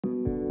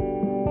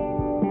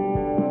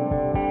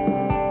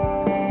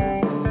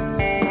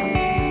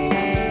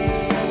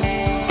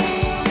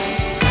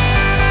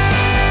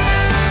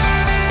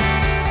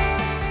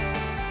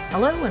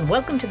Hello and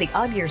welcome to the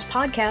Odd Years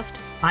podcast.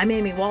 I'm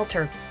Amy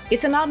Walter.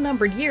 It's an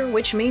odd-numbered year,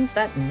 which means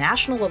that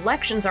national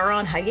elections are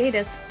on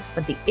hiatus,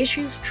 but the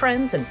issues,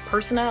 trends, and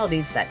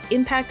personalities that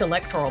impact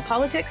electoral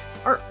politics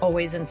are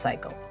always in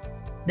cycle.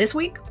 This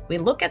week, we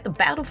look at the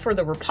battle for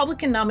the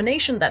Republican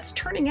nomination that's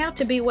turning out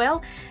to be,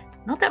 well,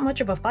 not that much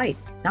of a fight.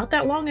 Not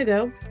that long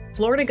ago,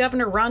 Florida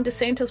Governor Ron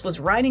DeSantis was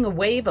riding a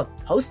wave of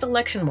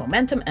post-election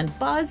momentum and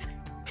buzz.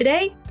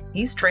 Today,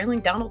 he's trailing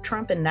Donald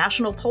Trump in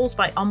national polls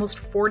by almost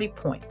 40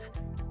 points.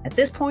 At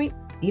this point,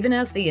 even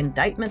as the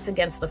indictments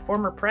against the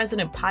former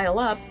president pile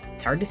up,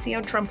 it's hard to see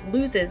how Trump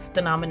loses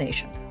the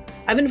nomination.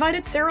 I've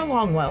invited Sarah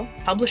Longwell,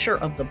 publisher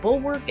of the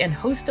Bulwark and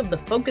host of the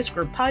Focus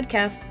Group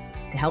podcast,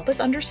 to help us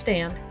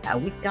understand how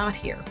we got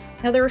here.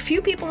 Now, there are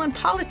few people in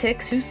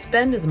politics who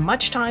spend as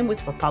much time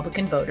with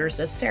Republican voters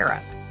as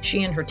Sarah.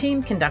 She and her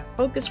team conduct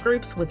focus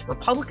groups with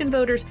Republican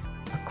voters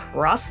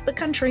across the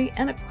country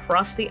and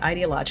across the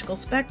ideological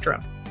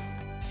spectrum.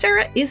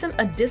 Sarah isn't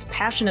a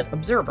dispassionate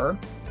observer.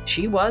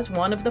 She was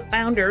one of the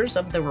founders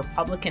of the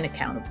Republican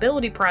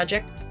Accountability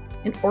Project,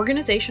 an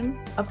organization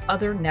of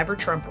other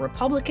Never-Trump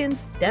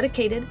Republicans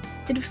dedicated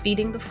to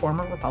defeating the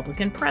former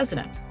Republican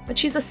president. But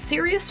she's a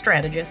serious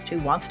strategist who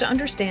wants to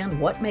understand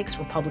what makes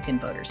Republican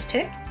voters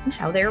tick and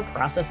how they are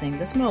processing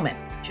this moment.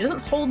 She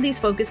doesn't hold these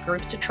focus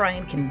groups to try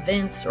and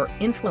convince or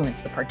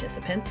influence the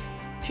participants.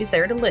 She's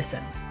there to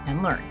listen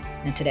and learn.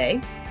 And today,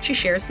 she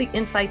shares the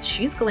insights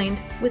she's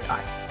gleaned with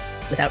us.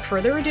 Without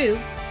further ado,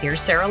 here's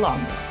Sarah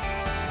Longwell.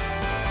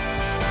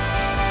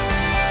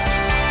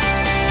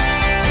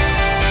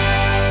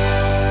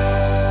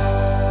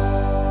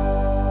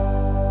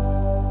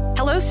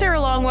 Hello, Sarah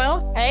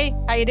Longwell. Hey,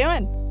 how you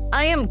doing?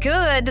 I am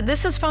good.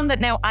 This is fun that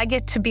now I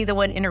get to be the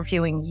one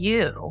interviewing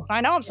you.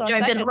 I know, I'm so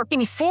excited. I've been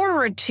looking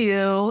forward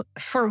to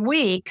for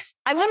weeks.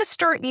 I want to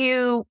start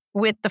you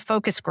with the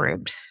focus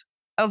groups,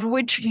 of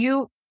which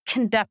you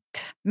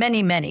conduct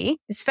many,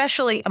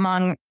 especially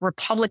among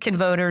Republican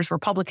voters,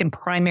 Republican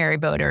primary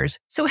voters.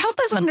 So help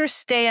us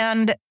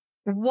understand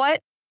what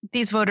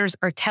these voters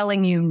are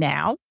telling you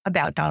now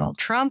about Donald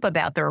Trump,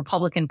 about the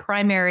Republican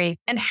primary,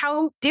 and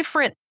how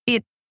different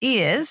it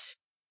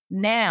is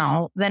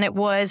now than it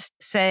was,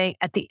 say,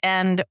 at the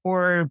end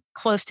or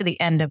close to the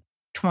end of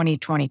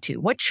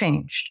 2022. What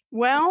changed?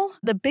 Well,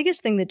 the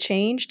biggest thing that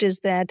changed is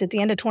that at the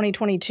end of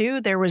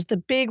 2022, there was the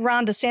big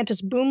Ron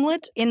DeSantis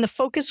boomlet. In the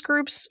focus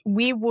groups,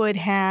 we would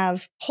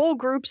have whole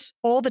groups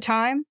all the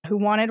time who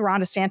wanted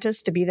Ron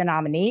DeSantis to be the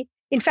nominee.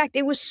 In fact,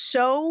 it was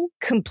so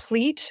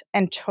complete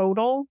and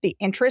total, the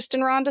interest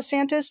in Ron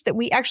DeSantis, that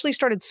we actually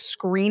started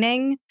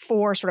screening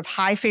for sort of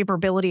high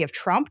favorability of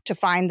Trump to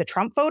find the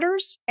Trump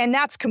voters. And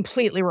that's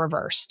completely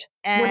reversed.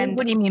 And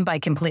what do you mean by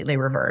completely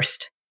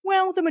reversed?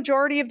 Well, the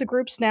majority of the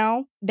groups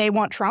now, they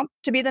want Trump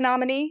to be the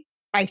nominee.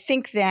 I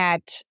think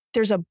that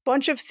there's a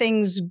bunch of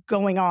things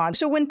going on.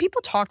 So when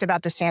people talked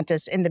about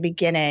DeSantis in the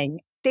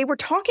beginning, they were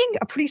talking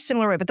a pretty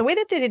similar way. But the way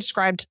that they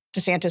described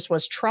DeSantis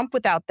was Trump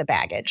without the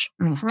baggage.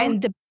 Mm-hmm.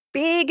 And the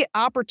big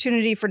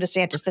opportunity for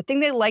DeSantis, the thing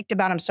they liked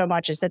about him so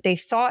much is that they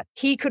thought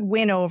he could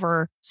win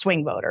over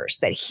swing voters,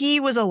 that he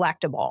was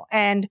electable.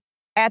 And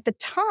at the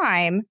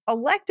time,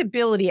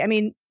 electability, I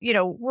mean, you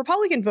know,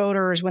 Republican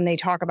voters, when they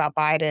talk about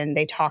Biden,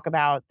 they talk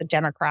about the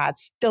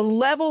Democrats, the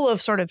level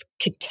of sort of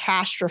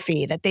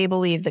catastrophe that they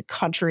believe the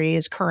country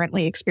is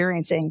currently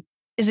experiencing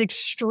is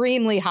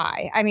extremely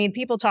high. I mean,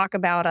 people talk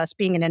about us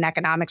being in an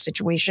economic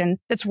situation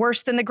that's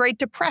worse than the Great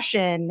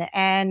Depression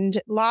and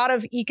a lot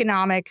of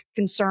economic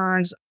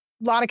concerns,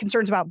 a lot of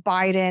concerns about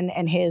Biden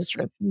and his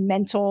sort of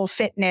mental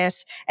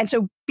fitness. And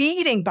so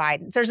beating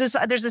Biden, there's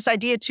this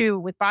idea too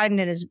with Biden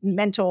and his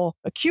mental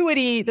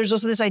acuity. There's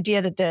also this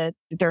idea that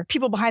there are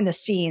people behind the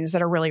scenes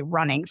that are really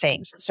running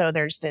things. So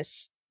there's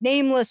this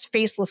nameless,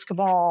 faceless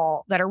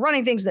cabal that are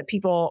running things that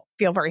people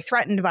feel very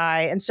threatened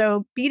by. And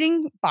so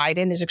beating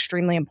Biden is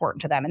extremely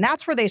important to them. And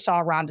that's where they saw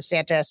Ron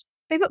DeSantis.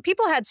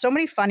 People had so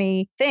many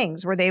funny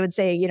things where they would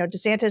say, you know,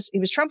 DeSantis, he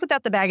was Trump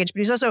without the baggage,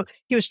 but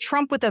he was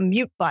Trump with a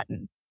mute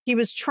button. He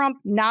was Trump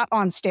not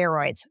on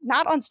steroids.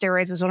 Not on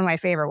steroids was one of my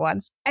favorite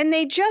ones. And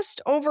they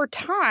just, over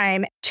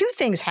time, two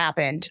things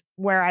happened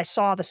where I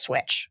saw the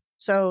switch.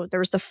 So there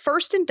was the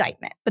first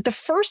indictment, but the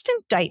first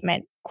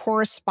indictment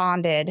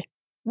corresponded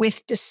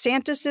with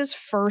DeSantis's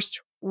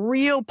first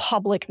real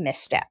public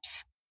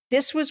missteps.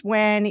 This was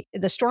when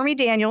the Stormy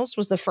Daniels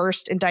was the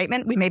first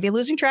indictment. We may be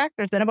losing track.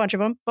 There's been a bunch of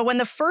them. But when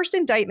the first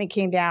indictment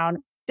came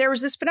down, there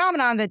was this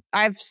phenomenon that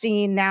I've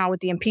seen now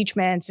with the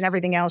impeachments and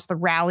everything else, the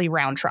rally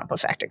round Trump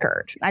effect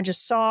occurred. I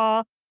just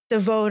saw the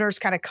voters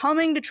kind of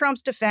coming to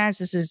Trump's defense.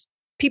 This is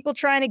people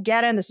trying to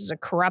get him. This is a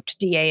corrupt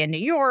DA in New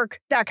York,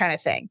 that kind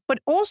of thing. But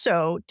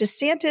also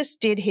DeSantis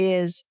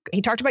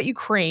he talked about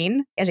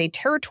Ukraine as a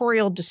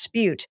territorial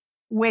dispute,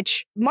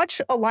 which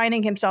much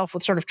aligning himself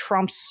with sort of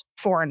Trump's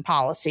foreign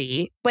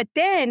policy. But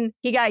then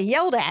he got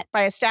yelled at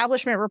by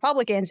establishment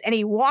Republicans and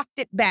he walked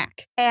it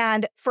back.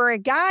 And for a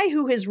guy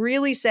who has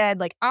really said,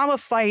 like, I'm a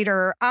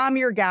fighter, I'm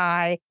your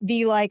guy,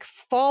 the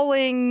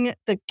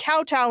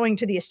kowtowing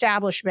to the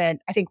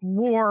establishment, I think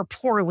wore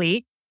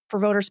poorly for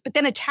voters, but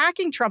then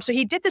attacking Trump. So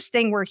he did this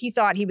thing where he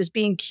thought he was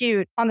being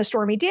cute on the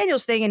Stormy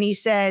Daniels thing. And he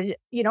said,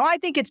 I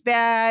think it's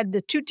bad,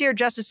 the two-tier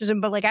justice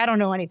system, but I don't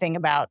know anything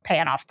about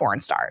paying off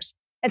porn stars.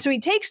 And so he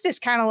takes this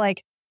kind of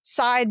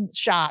side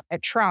shot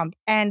at Trump,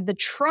 and the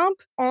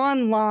Trump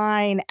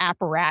online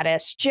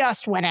apparatus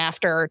just went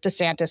after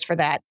DeSantis for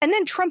that. And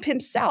then Trump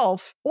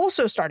himself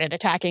also started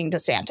attacking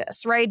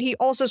DeSantis, right? He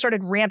also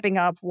started ramping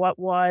up what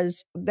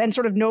was then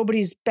sort of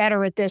nobody's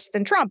better at this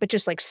than Trump, but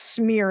just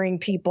smearing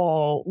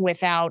people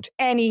without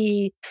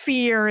any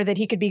fear that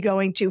he could be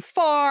going too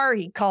far.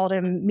 He called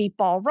him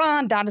Meatball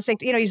Ron,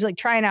 he's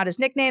trying out his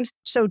nicknames.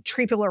 So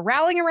people are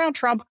rallying around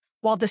Trump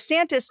while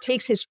DeSantis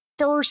takes his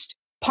first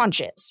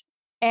punches.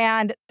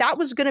 And that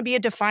was going to be a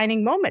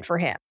defining moment for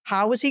him.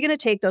 How was he going to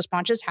take those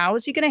punches? How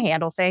was he going to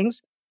handle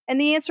things? And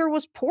the answer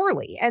was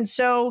poorly. And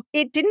so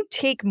it didn't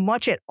take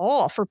much at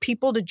all for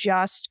people to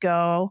just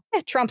go,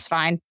 Trump's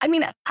fine. I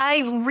mean, I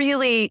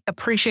really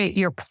appreciate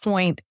your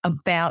point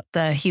about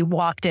he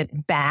walked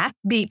it back,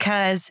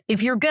 because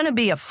if you're going to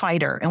be a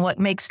fighter, and what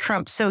makes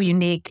Trump so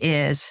unique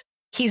is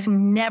he's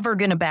never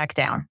going to back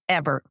down,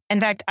 ever.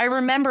 In fact, I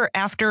remember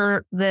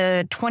after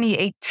the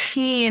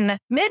 2018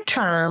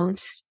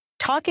 midterms,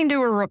 talking to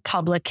a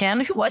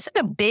Republican who wasn't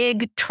a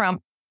big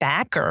Trump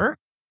backer,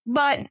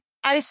 but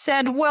I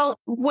said, well,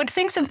 would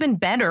things have been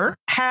better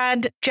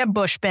had Jeb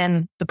Bush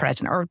been the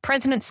president or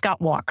President Scott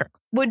Walker?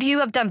 Would you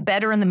have done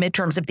better in the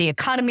midterms if the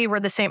economy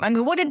were the same? I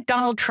mean, what did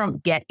Donald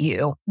Trump get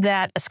you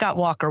that Scott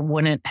Walker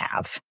wouldn't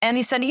have? And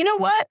he said, you know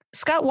what?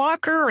 Scott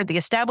Walker or the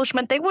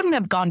establishment, they wouldn't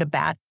have gone to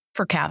bat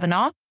for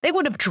Kavanaugh. They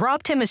would have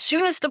dropped him as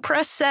soon as the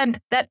press said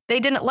that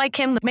they didn't like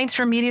him. The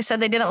mainstream media said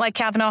they didn't like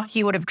Kavanaugh.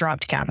 He would have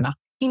dropped Kavanaugh.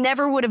 He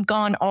never would have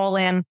gone all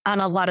in on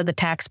a lot of the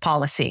tax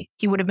policy.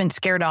 He would have been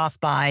scared off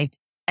by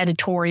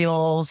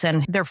editorials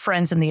and their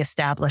friends in the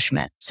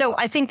establishment. So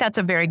I think that's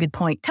a very good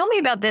point. Tell me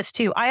about this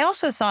too. I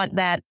also thought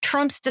that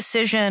Trump's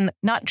decision,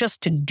 not just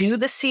to do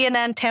the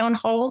CNN town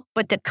hall,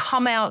 but to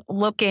come out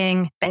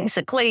looking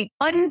basically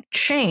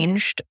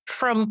unchanged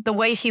from the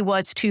way he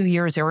was 2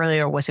 years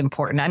earlier was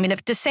important. I mean,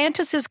 if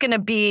DeSantis is going to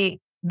be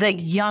the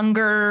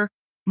younger,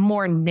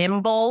 more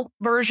nimble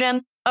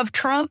version of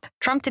Trump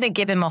didn't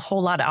give him a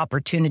whole lot of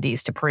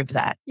opportunities to prove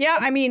that. Yeah,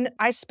 I mean,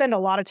 I spend a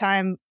lot of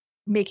time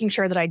making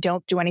sure that I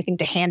don't do anything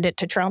to hand it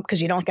to Trump,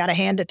 because you don't got to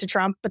hand it to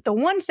Trump. But the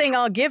one thing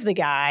I'll give the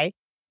guy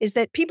is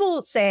that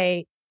people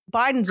say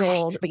Biden's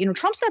old, but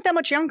Trump's not that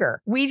much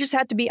younger. We just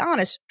have to be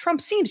honest.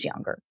 Trump seems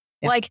younger.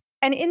 Yeah.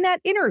 And in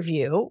that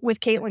interview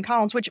with Caitlin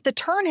Collins, which the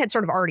turn had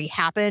sort of already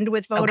happened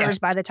with voters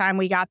by the time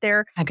we got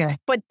there. Okay.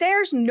 But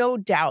there's no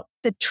doubt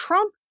that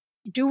Trump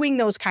doing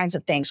those kinds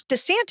of things,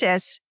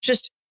 DeSantis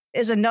just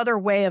is another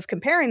way of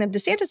comparing them.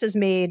 DeSantis has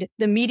made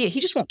the media,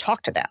 he just won't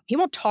talk to them. He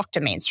won't talk to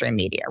mainstream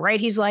media, right?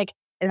 He's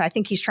and I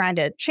think he's trying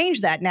to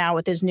change that now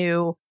with his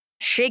new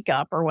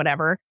shakeup or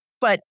whatever.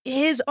 But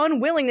his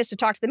unwillingness to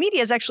talk to the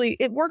media is actually,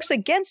 it works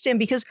against him,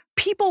 because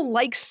people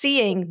like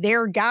seeing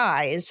their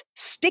guys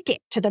stick it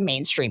to the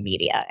mainstream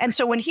media. And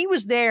so when he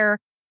was there,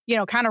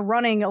 kind of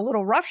running a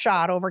little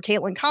roughshod over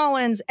Caitlin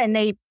Collins, and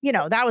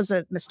that was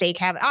a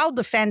mistake. I'll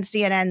defend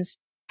CNN's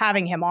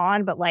having him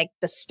on, but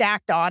the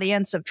stacked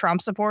audience of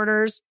Trump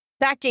supporters,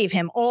 that gave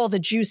him all the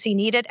juice he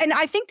needed. And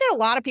I think that a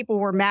lot of people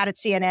were mad at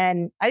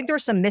CNN. I think there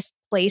was some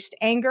misplaced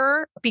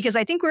anger, because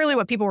I think really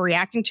what people were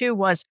reacting to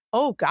was,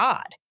 oh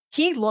God,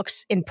 he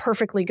looks in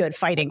perfectly good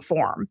fighting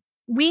form.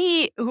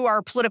 We who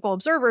are political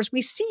observers,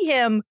 we see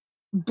him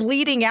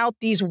bleeding out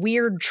these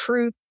weird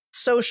truth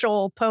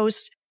social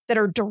posts that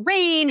are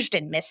deranged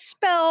and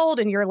misspelled.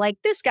 And you're like,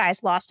 this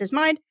guy's lost his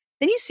mind.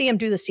 Then you see him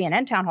do the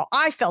CNN town hall.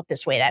 I felt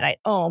this way that night.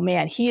 Oh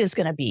man, he is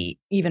going to be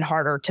even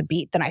harder to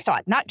beat than I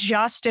thought. Not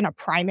just in a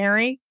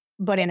primary,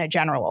 but in a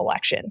general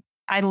election.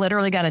 I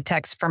literally got a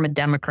text from a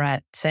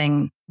Democrat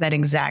saying that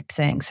exact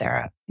thing,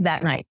 Sarah,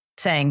 that night,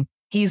 saying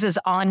he's as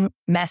on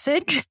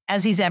message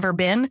as he's ever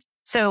been.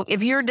 So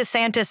if you're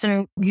DeSantis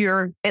and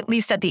you're, at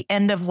least at the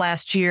end of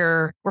last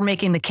year, we're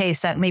making the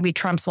case that maybe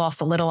Trump's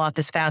lost a little off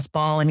his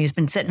fastball and he's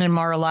been sitting in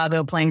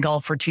Mar-a-Lago playing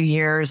golf for 2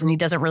 years and he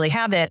doesn't really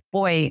have it.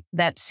 Boy,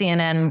 that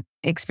CNN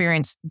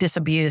experience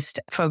disabused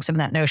folks of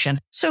that notion.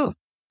 So,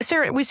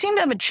 Sarah, we seem to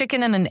have a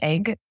chicken and an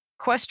egg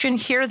question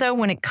here, though,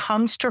 when it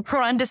comes to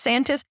Ron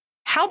DeSantis.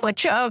 How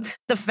much of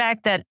the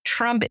fact that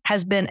Trump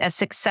has been as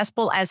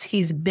successful as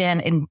he's been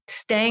in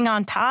staying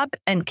on top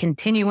and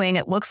continuing,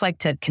 it looks like,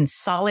 to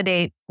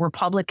consolidate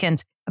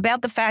Republicans,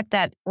 about the fact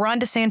that Ron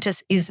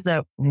DeSantis is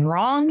the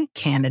wrong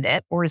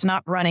candidate or is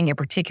not running a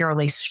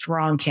particularly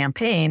strong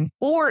campaign?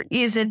 Or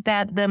is it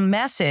that the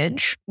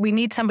message, we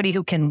need somebody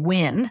who can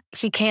win,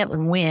 he can't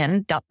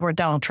win, or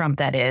Donald Trump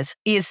that is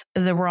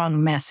the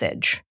wrong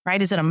message,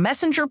 right? Is it a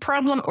messenger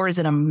problem or is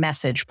it a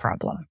message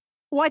problem?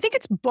 Well, I think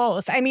it's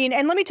both. I mean,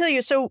 and let me tell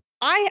you, so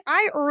I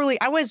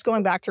was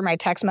going back through my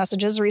text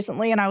messages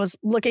recently and I was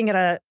looking at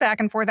a back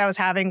and forth I was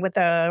having with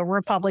a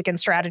Republican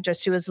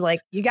strategist who was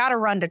like, you got to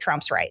run to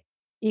Trump's right.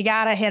 You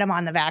got to hit him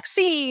on the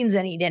vaccines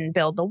and he didn't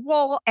build the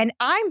wall. And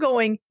I'm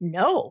going,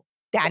 no,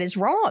 that is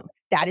wrong.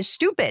 that is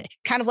stupid.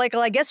 Kind of like,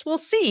 well, I guess we'll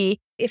see.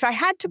 If I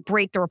had to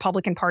break the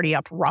Republican Party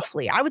up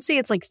roughly, I would say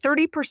it's like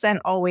 30%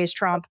 always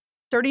Trump,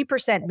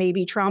 30%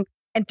 maybe Trump,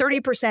 and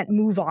 30%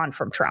 move on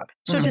from Trump.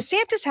 So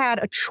DeSantis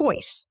had a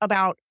choice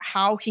about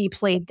how he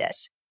played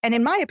this. And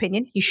in my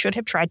opinion, he should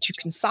have tried to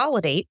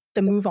consolidate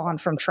the move on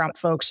from Trump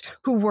folks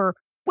who were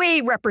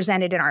way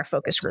represented in our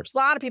focus groups. A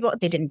lot of people,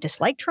 they didn't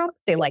dislike Trump.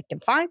 They liked him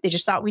fine. They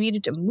just thought we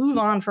needed to move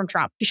on from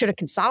Trump. He should have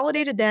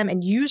consolidated them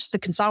and used the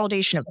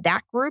consolidation of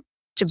that group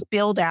to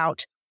build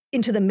out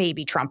into the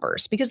maybe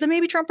Trumpers, because the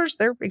maybe Trumpers,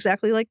 they're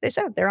exactly like they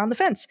said, they're on the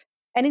fence.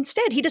 And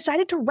instead, he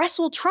decided to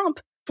wrestle Trump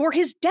for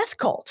his death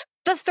cult.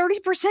 The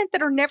 30%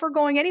 that are never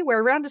going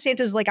anywhere. Ron DeSantis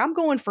is like, I'm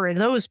going for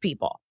those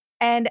people.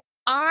 And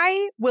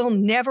I will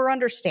never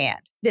understand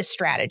this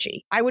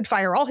strategy. I would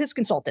fire all his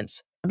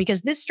consultants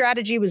because this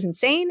strategy was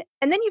insane.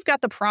 And then you've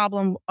got the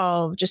problem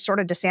of just sort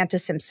of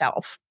DeSantis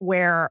himself,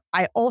 where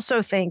I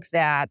also think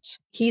that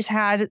he's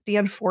had the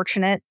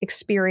unfortunate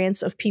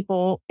experience of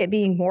people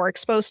being more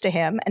exposed to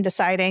him and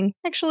deciding,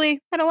 actually,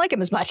 I don't like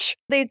him as much.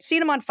 They'd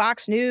seen him on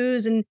Fox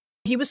News and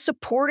he was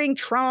supporting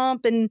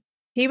Trump and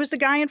he was the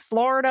guy in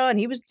Florida and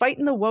he was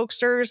fighting the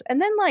wokesters.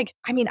 And then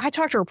I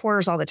talk to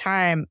reporters all the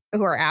time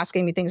who are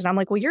asking me things and I'm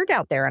like, well, you're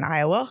out there in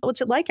Iowa.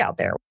 What's it like out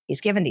there? He's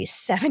given these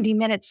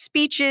 70-minute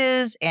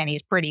speeches and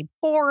he's pretty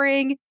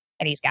boring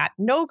and he's got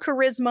no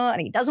charisma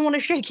and he doesn't want to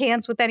shake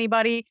hands with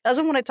anybody,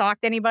 doesn't want to talk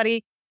to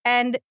anybody.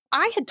 And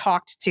I had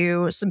talked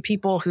to some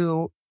people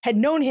who had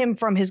known him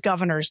from his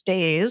governor's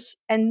days,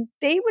 and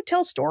they would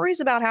tell stories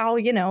about how,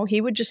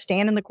 he would just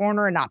stand in the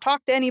corner and not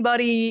talk to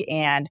anybody.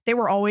 And they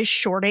were always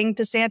shorting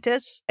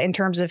DeSantis in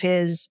terms of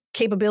his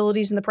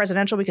capabilities in the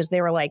presidential because they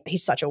were like,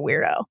 he's such a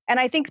weirdo. And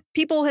I think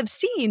people have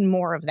seen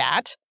more of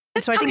that.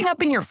 That's coming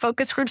up in your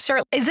focus group,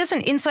 Sarah. Is this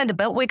an inside the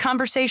Beltway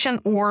conversation,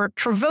 or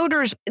for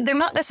voters, they're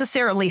not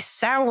necessarily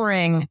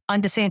souring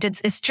on DeSantis?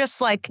 It's just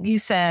like you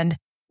said,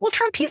 well,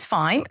 Trump, he's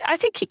fine. I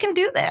think he can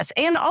do this.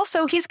 And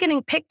also he's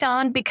getting picked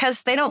on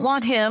because they don't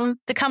want him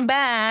to come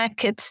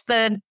back. It's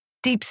the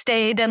deep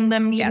state and the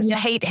media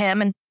hate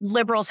him and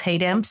liberals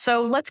hate him.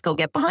 So let's go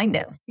get behind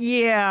him.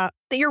 Yeah,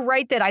 you're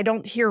right that I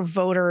don't hear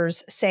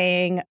voters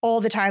saying all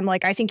the time,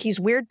 I think he's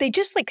weird. They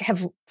just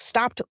have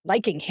stopped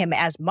liking him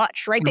as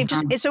much, right? They've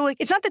just, so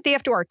it's not that they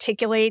have to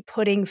articulate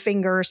putting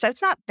fingers. So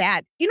it's not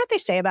that. You know what they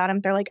say about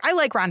him? They're like, I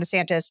like Ron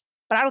DeSantis,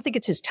 but I don't think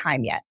it's his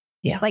time yet.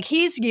 Yeah.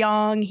 He's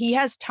young, he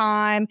has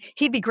time,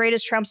 he'd be great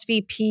as Trump's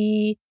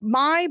VP.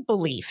 My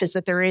belief is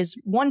that there is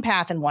one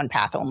path and one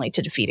path only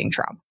to defeating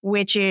Trump,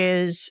 which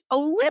is a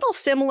little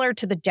similar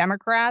to the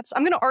Democrats.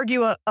 I'm going to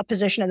argue a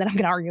position and then I'm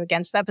going to argue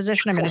against that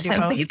position. I'm going to do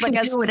both. You can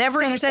do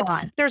whatever you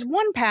want. There's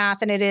one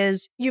path, and it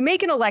is you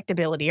make an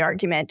electability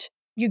argument.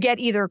 You get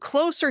either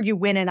close or you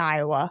win in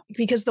Iowa,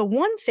 because the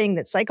one thing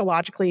that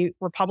psychologically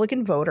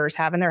Republican voters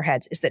have in their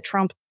heads is that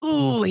Trump,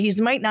 he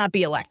might not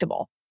be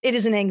electable. It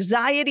is an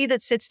anxiety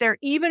that sits there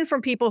even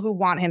from people who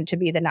want him to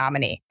be the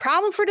nominee.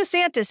 Problem for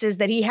DeSantis is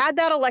that he had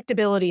that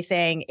electability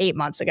thing 8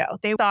 months ago.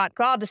 They thought,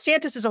 well,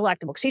 DeSantis is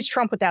electable because he's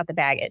Trump without the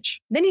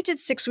baggage. Then he did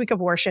 6-week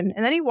abortion,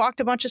 and then he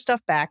walked a bunch of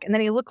stuff back, and then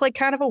he looked like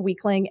kind of a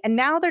weakling. And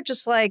now they're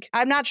just like,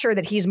 I'm not sure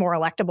that he's more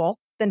electable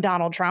than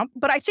Donald Trump.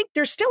 But I think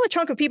there's still a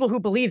chunk of people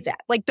who believe that.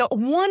 The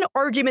one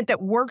argument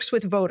that works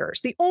with voters,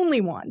 the only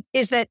one,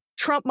 is that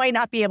Trump might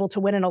not be able to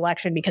win an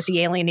election because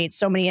he alienates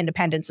so many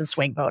independents and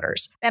swing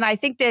voters. And I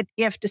think that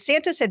if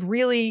DeSantis had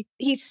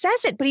he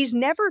says it, but he's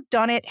never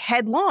done it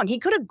headlong. He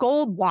could have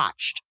gold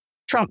watched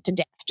Trump to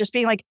death, just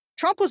being like,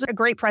 Trump was a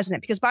great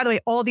president. Because by the way,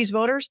 all these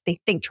voters, they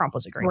think Trump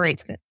was a great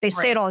president. They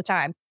say it all the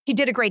time. He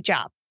did a great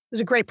job. He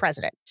was a great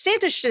president.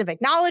 DeSantis should have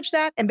acknowledged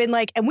that and been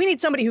like, and we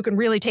need somebody who can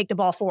really take the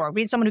ball forward.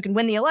 We need someone who can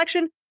win the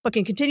election, but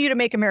can continue to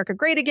make America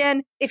great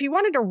again. If he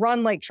wanted to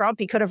run like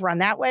Trump, he could have run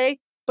that way,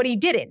 but he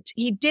didn't.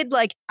 He did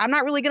I'm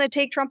not really going to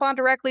take Trump on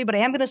directly, but I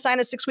am going to sign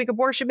a 6-week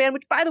abortion ban,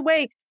 which, by the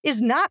way,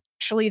 is not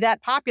actually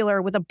that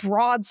popular with a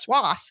broad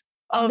swath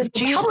of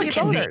GOP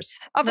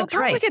voters, of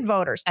Republican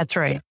voters. That's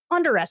right.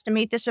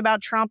 Underestimate this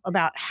about Trump,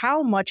 about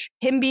how much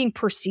him being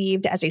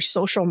perceived as a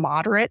social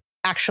moderate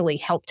actually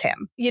helped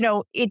him.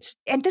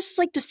 And this is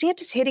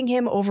DeSantis hitting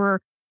him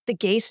over the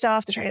gay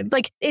stuff.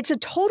 It's a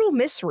total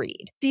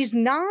misread. These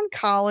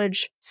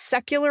non-college,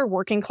 secular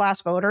working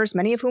class voters,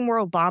 many of whom were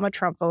Obama,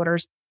 Trump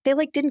voters, they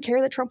didn't care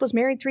that Trump was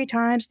married 3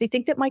 times. They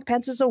think that Mike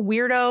Pence is a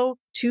weirdo,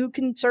 too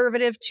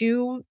conservative,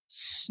 too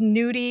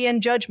snooty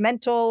and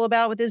judgmental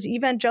with his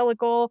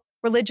evangelical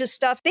religious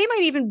stuff. They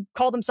might even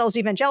call themselves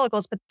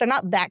evangelicals, but they're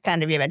not that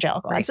kind of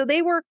evangelical. Right. And so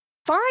they were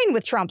fine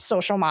with Trump's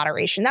social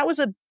moderation. That was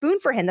a boon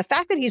for him. The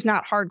fact that he's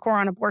not hardcore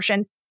on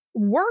abortion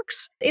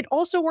works. It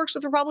also works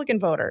with Republican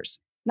voters,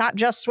 not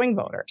just swing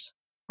voters.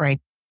 Right.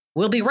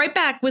 We'll be right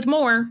back with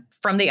more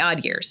from the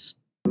Odd Years.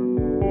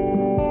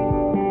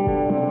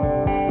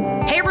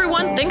 Hey,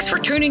 everyone. Thanks for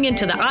tuning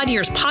into the Odd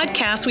Years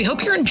podcast. We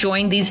hope you're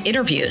enjoying these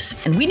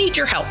interviews, and we need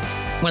your help.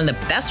 One of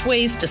the best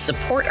ways to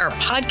support our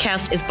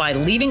podcast is by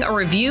leaving a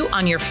review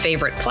on your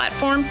favorite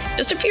platform.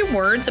 Just a few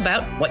words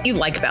about what you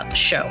like about the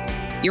show.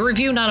 Your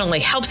review not only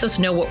helps us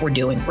know what we're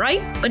doing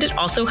right, but it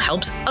also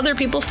helps other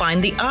people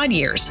find the odd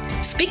years.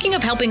 Speaking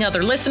of helping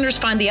other listeners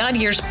find the odd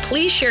years,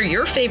 please share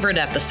your favorite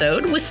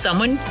episode with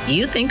someone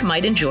you think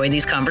might enjoy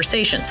these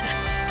conversations.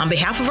 On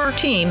behalf of our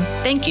team,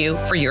 thank you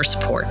for your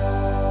support.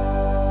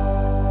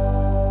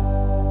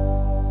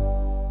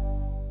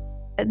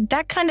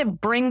 That kind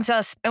of brings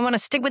us, I want to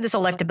stick with this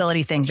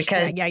electability thing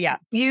because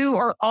you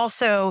are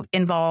also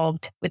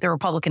involved with the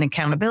Republican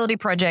Accountability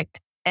Project,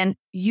 and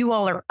you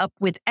all are up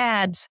with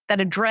ads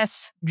that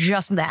address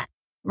just that,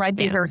 right?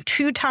 These are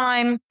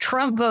two-time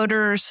Trump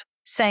voters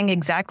saying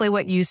exactly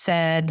what you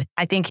said.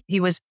 I think he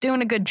was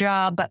doing a good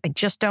job, but I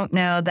just don't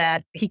know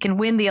that he can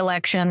win the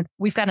election.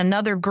 We've got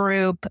another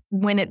group,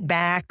 Win It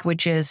Back,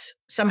 which is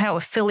somehow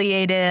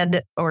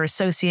affiliated or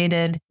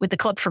associated with the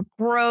Club for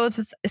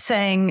Growth,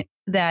 saying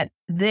that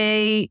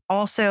they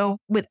also,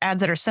 with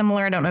ads that are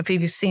similar, I don't know if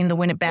you've seen the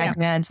Win It Back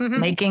ads,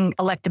 making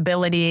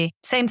electability,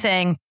 same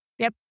thing.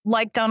 Yep.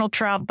 Like Donald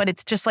Trump, but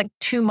it's just like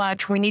too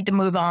much. We need to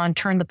move on,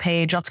 turn the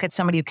page. Let's get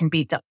somebody who can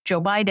beat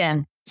Joe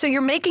Biden. So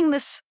you're making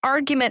this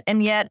argument,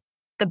 and yet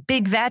the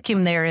big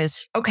vacuum there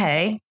is,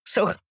 okay,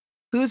 so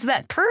who's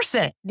that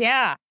person?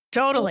 Yeah,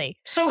 totally.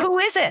 So who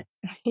is it?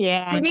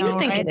 Yeah. Who do you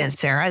think it is,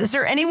 Sarah? Is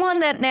there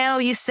anyone that now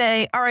you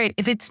say, all right,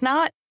 if it's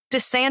not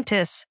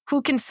DeSantis,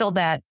 who can fill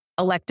that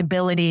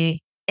electability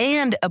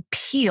and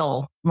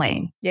appeal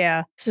lane?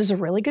 Yeah, this is a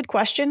really good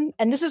question.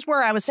 And this is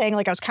where I was saying,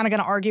 like, I was kind of going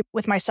to argue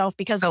with myself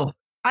because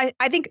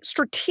I think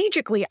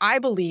strategically, I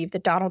believe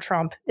that Donald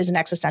Trump is an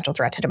existential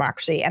threat to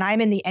democracy. And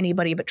I'm in the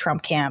anybody but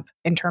Trump camp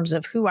in terms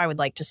of who I would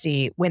like to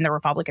see win the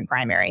Republican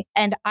primary.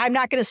 And I'm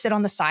not going to sit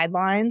on the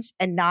sidelines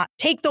and not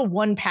take the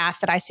one path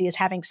that I see as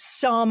having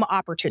some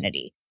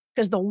opportunity.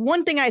 Because the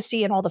one thing I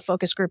see in all the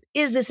focus group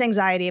is this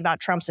anxiety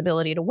about Trump's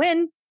ability to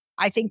win.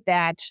 I think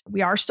that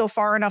we are still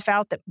far enough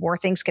out that more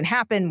things can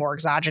happen, more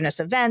exogenous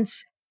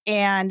events,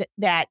 and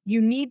that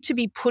you need to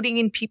be putting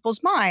in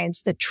people's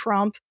minds that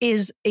Trump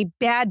is a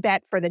bad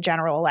bet for the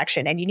general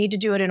election. And you need to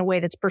do it in a way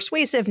that's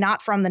persuasive,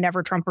 not from the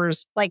never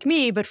Trumpers like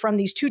me, but from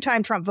these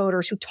two-time Trump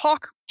voters who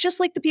talk just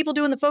like the people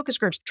do in the focus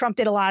groups. Trump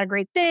did a lot of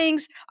great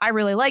things. I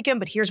really like him,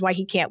 but here's why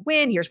he can't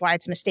win. Here's why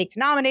it's a mistake to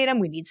nominate him.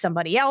 We need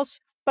somebody else.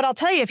 But I'll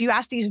tell you, if you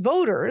ask these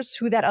voters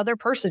who that other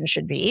person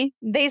should be,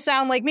 they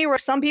sound like me, where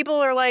some people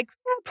are like,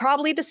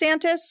 probably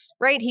DeSantis,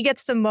 right? He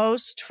gets the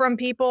most from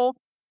people.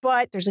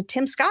 But there's a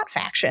Tim Scott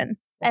faction.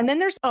 And then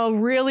there's a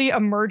really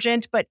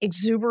emergent but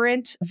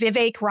exuberant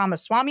Vivek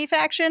Ramaswamy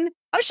faction.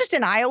 I was just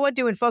in Iowa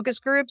doing focus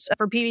groups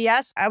for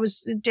PBS.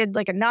 Did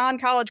like a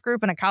non-college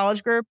group and a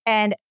college group.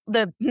 And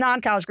the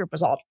non-college group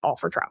was all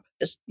for Trump,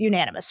 just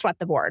unanimous, swept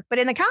the board. But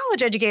in the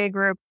college educated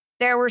group,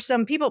 there were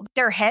some people,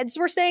 their heads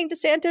were saying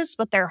DeSantis,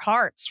 but their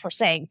hearts were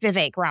saying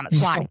Vivek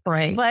Ramaswamy.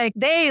 Right. Like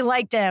they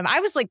liked him. I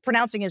was like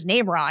pronouncing his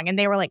name wrong. And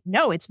they were like,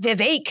 no, it's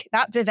Vivek,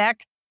 not Vivek.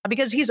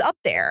 Because he's up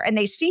there and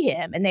they see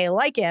him and they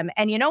like him.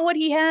 And you know what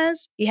he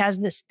has? He has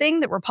this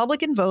thing that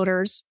Republican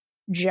voters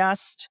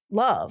just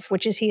love,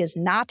 which is he is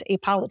not a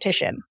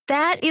politician.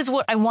 That is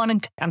what I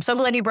wanted. I'm so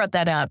glad you brought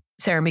that up,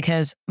 Sarah,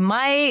 because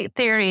my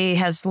theory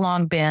has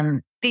long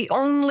been the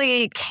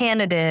only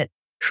candidate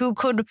who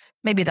could,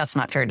 maybe that's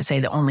not fair to say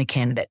the only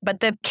candidate, but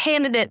the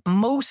candidate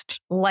most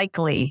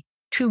likely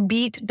to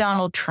beat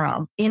Donald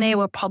Trump in a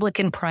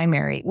Republican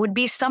primary would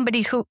be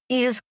somebody who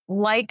is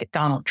like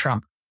Donald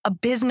Trump. A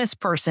business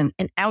person,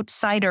 an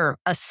outsider,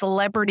 a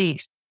celebrity.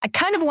 I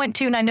kind of went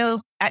to, and I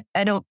know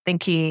I don't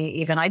think he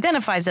even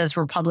identifies as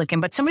Republican,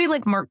 but somebody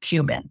like Mark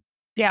Cuban.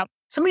 Yeah.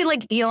 Somebody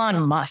like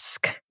Elon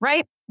Musk,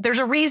 right? There's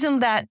a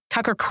reason that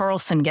Tucker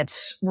Carlson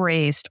gets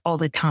raised all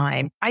the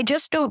time. I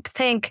just don't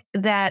think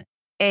that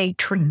a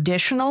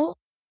traditional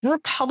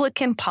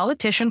Republican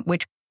politician,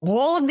 which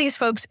all of these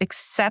folks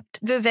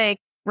except Vivek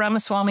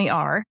Ramaswamy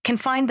can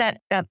find that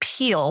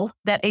appeal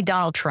that a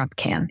Donald Trump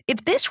can.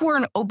 If this were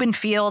an open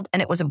field and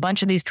it was a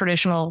bunch of these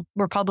traditional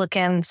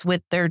Republicans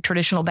with their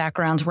traditional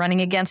backgrounds running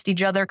against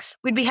each other,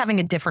 we'd be having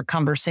a different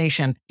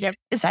conversation. Yep.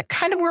 Is that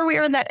kind of where we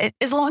are in that?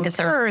 As long as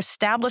there are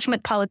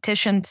establishment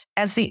politicians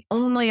as the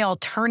only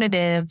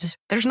alternatives,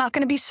 there's not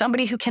going to be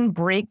somebody who can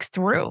break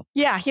through.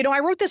 Yeah. I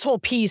wrote this whole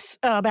piece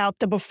about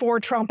the before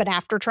Trump and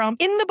after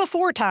Trump. In the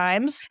before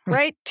times,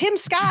 right? Tim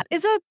Scott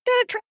is an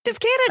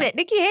attractive candidate.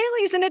 Nikki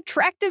Haley's an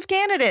attractive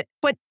candidate.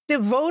 But the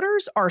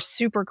voters are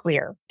super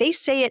clear. They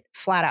say it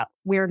flat out.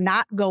 We're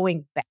not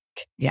going back.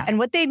 Yeah. And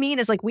what they mean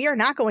is like, we are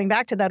not going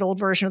back to that old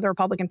version of the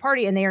Republican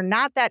Party, and they are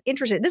not that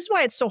interested. This is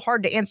why it's so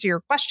hard to answer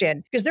your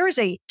question, because there is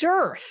a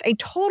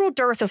total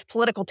dearth of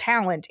political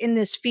talent in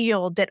this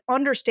field that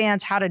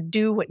understands how to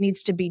do what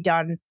needs to be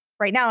done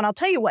right now. And I'll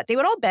tell you what, they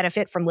would all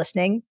benefit from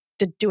listening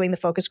to doing the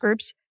focus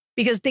groups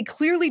because they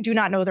clearly do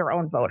not know their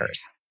own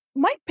voters.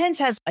 Mike Pence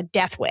has a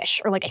death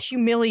wish or like a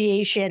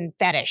humiliation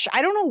fetish.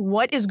 I don't know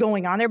what is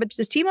going on there, but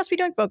his team must be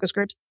doing focus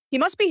groups. He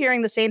must be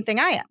hearing the same thing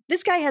I am.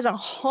 This guy has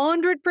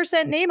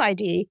 100% name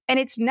ID, and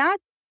it's not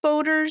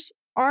voters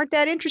aren't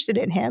that interested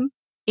in him.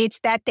 It's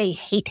that they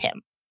hate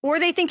him or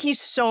they think he's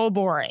so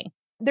boring.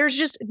 There's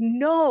just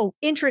no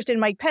interest in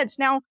Mike Pence.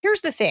 Now, here's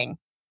the thing.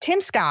 Tim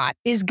Scott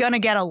is going to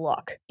get a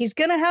look. He's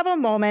going to have a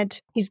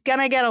moment. He's going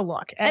to get a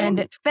look.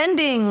 And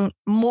spending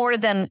more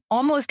than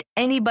almost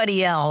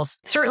anybody else,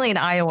 certainly in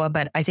Iowa,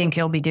 but I think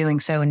he'll be doing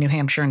so in New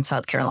Hampshire and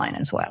South Carolina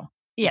as well.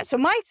 Yeah. So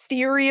my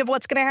theory of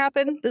what's going to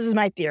happen, this is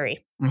my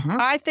theory. Mm-hmm.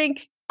 I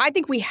think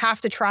we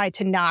have to try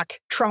to knock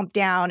Trump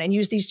down and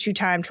use these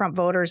two-time Trump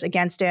voters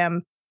against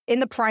him in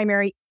the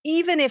primary.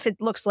 Even if it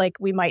looks like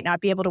we might not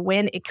be able to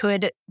win, it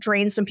could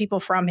drain some people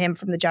from him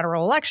from the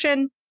general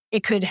election.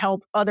 It could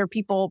help other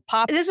people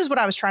pop. This is what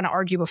I was trying to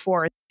argue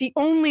before. The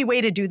only way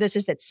to do this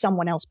is that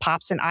someone else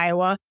pops in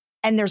Iowa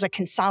and there's a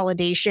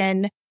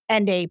consolidation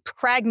and a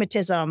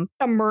pragmatism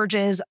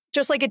emerges,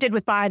 just like it did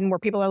with Biden, where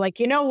people are like,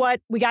 you know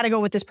what, we got to go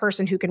with this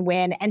person who can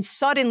win. And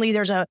suddenly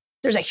there's a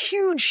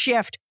huge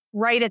shift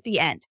right at the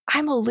end.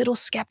 I'm a little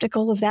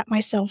skeptical of that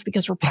myself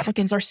because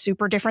Republicans are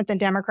super different than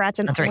Democrats.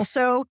 And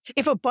also,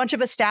 if a bunch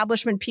of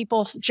establishment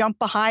people jump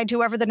behind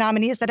whoever the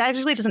nominee is, that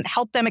actually doesn't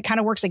help them. It kind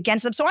of works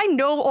against them. So I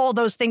know all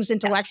those things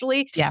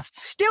intellectually. Yes.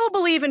 Still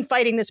believe in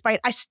fighting this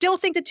fight. I still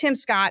think that Tim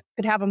Scott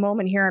could have a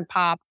moment here and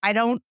pop. I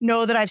don't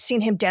know that I've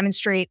seen him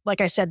demonstrate, like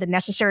I said, the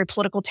necessary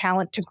political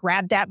talent to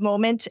grab that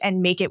moment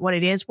and make it what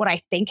it is. What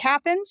I think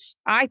happens,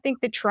 I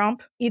think that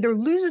Trump either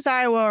loses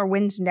Iowa or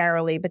wins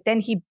narrowly, but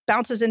then he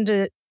bounces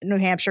into New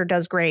Hampshire,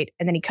 does great.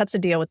 And then he cuts a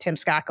deal with Tim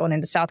Scott going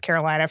into South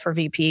Carolina for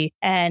VP.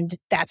 And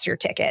that's your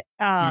ticket.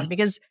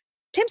 Because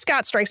Tim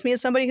Scott strikes me as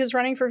somebody who's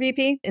running for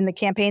VP in the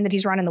campaign that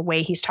he's run, in the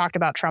way he's talked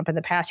about Trump in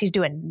the past. He's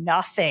doing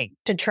nothing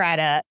to try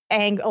to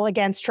angle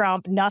against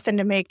Trump, nothing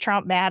to make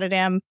Trump mad at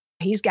him.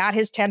 He's got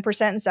his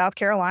 10% in South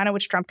Carolina,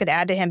 which Trump could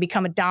add to him,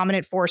 become a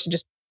dominant force, and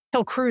just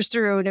he'll cruise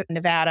through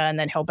Nevada and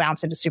then he'll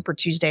bounce into Super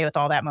Tuesday with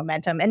all that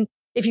momentum. And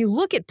if you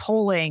look at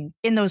polling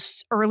in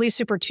those early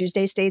Super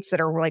Tuesday states that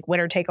are like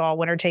winner take all,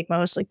 winner take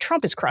most, like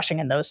Trump is crushing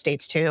in those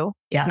states too.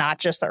 Yeah. It's not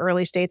just the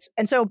early states.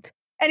 And so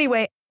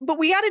anyway, but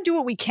we got to do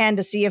what we can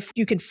to see if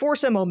you can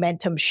force a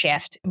momentum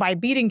shift by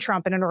beating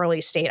Trump in an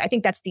early state. I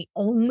think that's the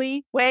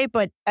only way.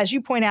 But as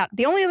you point out,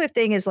 the only other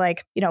thing is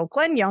like,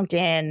 Glenn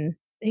Youngkin,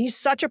 he's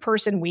such a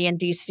person we in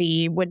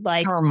DC would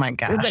like. Oh my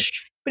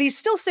gosh. But he's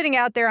still sitting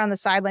out there on the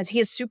sidelines. He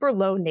has super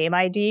low name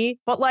ID.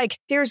 But like,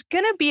 there's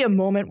going to be a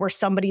moment where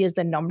somebody is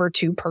the number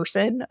 2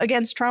 person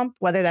against Trump,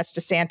 whether that's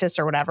DeSantis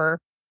or whatever.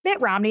 Mitt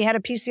Romney had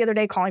a piece the other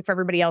day calling for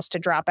everybody else to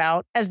drop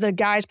out. As the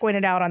guys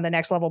pointed out on the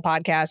Next Level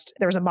podcast,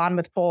 there was a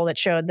Monmouth poll that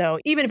showed, though,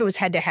 even if it was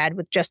head to head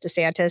with just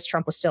DeSantis,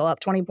 Trump was still up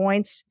 20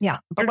 points. Yeah.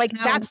 But like,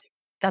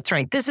 that's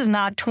right. This is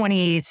not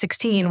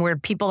 2016 where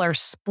people are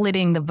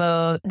splitting the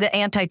vote, the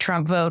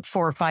anti-Trump vote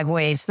 4 or 5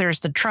 ways. There's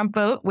the Trump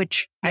vote,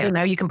 which I don't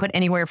know, you can put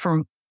anywhere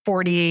from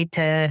 40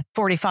 to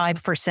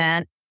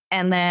 45%.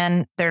 And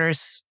then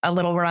there's a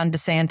little Ron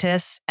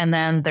DeSantis. And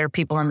then there are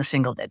people in the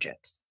single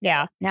digits.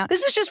 Yeah. Now,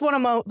 this is just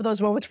one of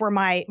those moments where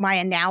my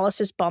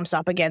analysis bumps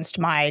up against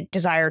my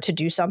desire to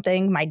do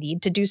something, my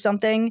need to do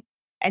something.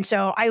 And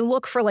so I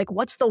look for like,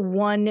 what's the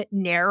one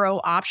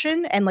narrow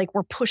option? And like,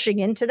 we're pushing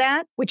into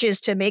that, which is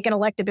to make an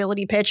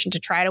electability pitch and to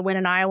try to win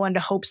in Iowa and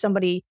to hope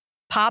somebody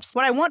pops.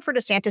 What I want for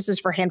DeSantis is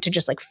for him to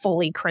just like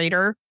fully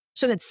crater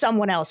so that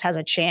someone else has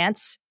a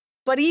chance.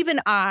 But even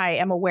I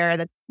am aware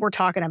that we're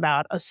talking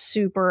about a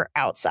super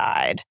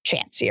outside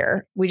chance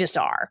here. We just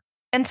are.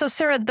 And so,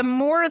 Sarah, the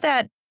more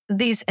that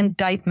these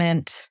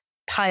indictments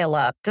pile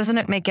up, doesn't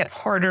it make it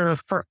harder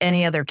for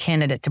any other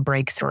candidate to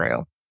break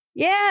through?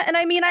 Yeah. And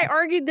I mean, I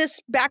argued this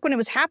back when it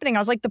was happening. I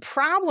was like, the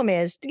problem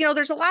is,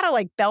 there's a lot of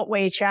like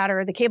Beltway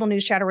chatter, the cable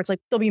news chatter, where it's like,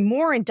 there'll be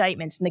more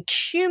indictments and the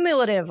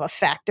cumulative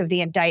effect of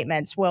the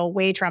indictments will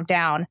weigh Trump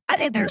down. I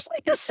think there's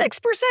like a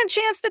 6%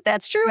 chance that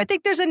that's true. I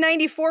think there's a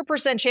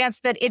 94% chance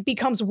that it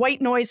becomes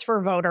white noise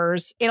for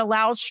voters. It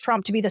allows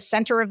Trump to be the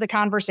center of the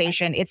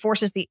conversation. It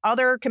forces the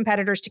other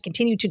competitors to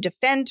continue to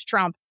defend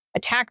Trump,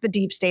 attack the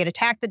deep state,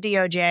 attack the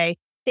DOJ.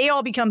 They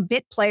all become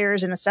bit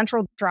players in a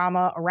central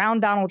drama around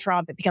Donald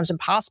Trump. It becomes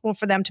impossible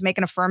for them to make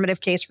an affirmative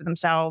case for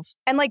themselves.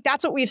 And like,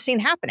 that's what we've seen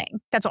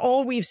happening. That's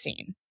all we've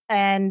seen.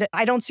 And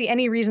I don't see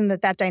any reason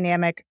that that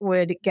dynamic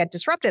would get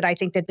disrupted. I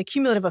think that the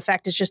cumulative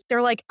effect is just,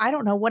 they're like, I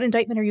don't know, what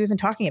indictment are you even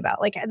talking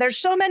about? Like, there's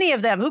so many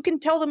of them. Who can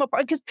tell them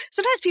apart? Because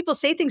sometimes people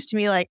say things to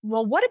me like,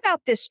 well, what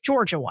about this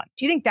Georgia one?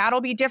 Do you think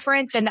that'll be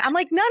different? And I'm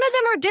like, none of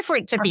them are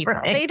different to people.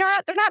 They're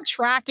not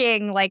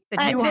tracking like the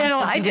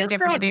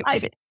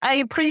nuances. I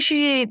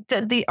appreciate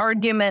the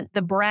argument.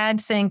 The Bragg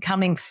thing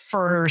coming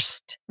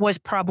first was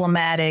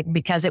problematic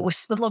because it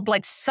looked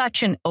like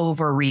such an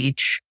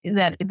overreach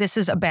that this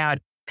is about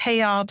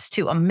payoffs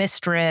to a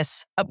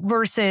mistress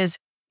versus,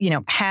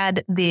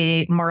 had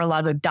the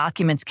Mar-a-Lago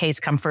documents case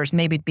come first,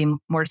 maybe it'd be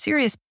more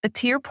serious. But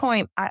to your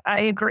point,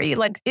 I agree.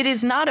 Like, it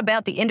is not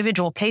about the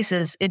individual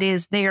cases. It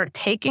is, they are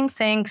taking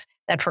things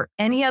that for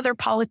any other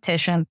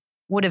politician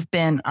would have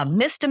been a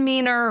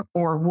misdemeanor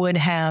or would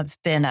have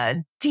been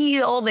a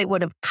deal they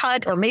would have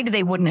cut, or maybe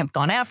they wouldn't have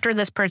gone after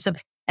this person.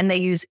 And they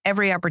use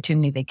every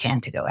opportunity they can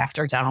to go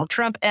after Donald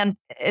Trump. And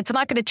it's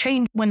not going to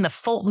change when the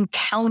Fulton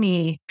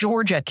County,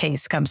 Georgia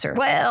case comes through.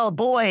 Well,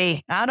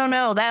 boy, I don't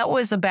know. That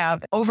was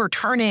about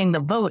overturning the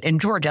vote in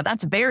Georgia.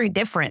 That's very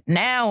different.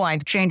 Now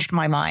I've changed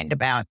my mind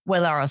about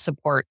whether I'll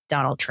support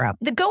Donald Trump.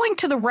 The going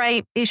to the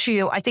right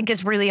issue, I think,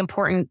 is really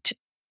important.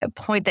 A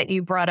point that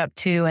you brought up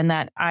too, and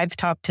that I've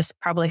talked to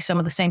probably some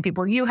of the same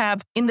people you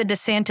have in the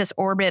DeSantis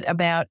orbit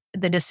about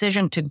the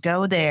decision to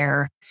go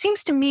there.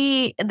 Seems to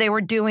me they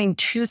were doing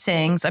two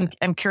things.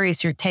 I'm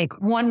curious your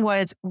take. One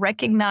was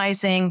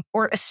recognizing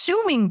or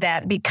assuming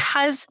that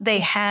because they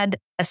had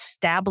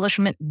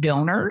establishment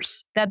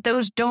donors, that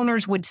those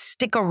donors would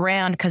stick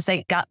around because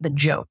they got the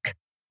joke,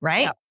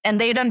 right? Yeah.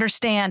 And they'd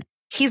understand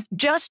he's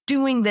just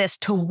doing this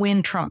to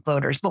win Trump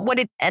voters. But what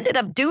it ended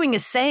up doing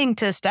is saying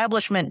to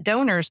establishment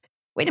donors,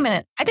 wait a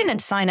minute, I didn't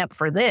sign up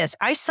for this.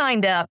 I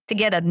signed up to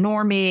get a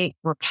normie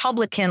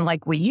Republican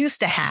like we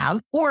used to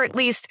have, or at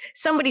least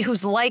somebody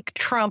who's like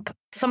Trump,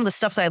 some of the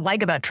stuff I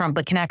like about Trump,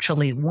 but can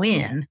actually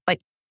win. But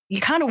you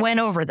kind of went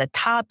over the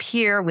top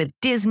here with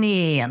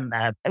Disney and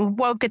the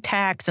woke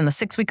attacks and the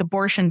 6-week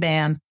abortion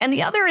ban. And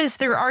the other is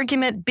their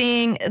argument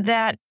being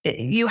that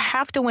you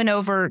have to win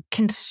over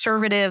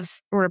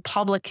conservative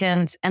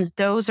Republicans. And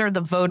those are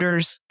the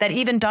voters that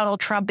even Donald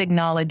Trump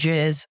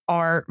acknowledges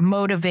are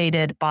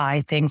motivated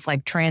by things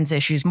like trans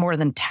issues more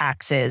than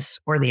taxes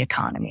or the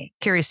economy.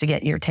 Curious to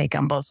get your take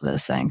on both of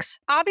those things.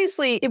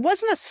 Obviously, it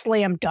wasn't a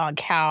slam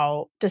dunk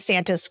how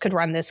DeSantis could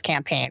run this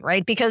campaign,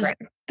 right? Because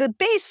the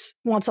base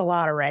wants a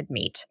lot of red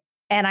meat.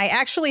 And I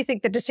actually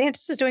think that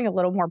DeSantis is doing a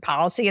little more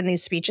policy in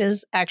these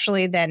speeches,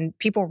 actually, than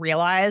people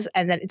realize,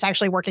 and that it's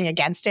actually working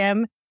against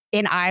him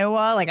in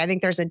Iowa. Like, I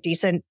think there's a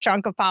decent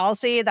chunk of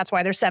policy. That's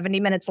why they're 70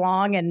 minutes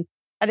long. And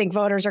I think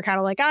voters are kind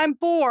of like, I'm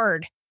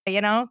bored.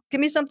 You know,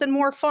 give me something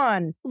more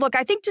fun. Look,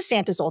 I think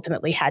DeSantis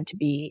ultimately had to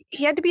be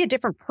a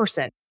different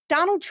person.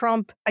 Donald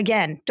Trump,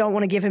 again, don't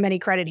want to give him any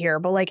credit here,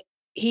 but like,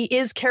 he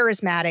is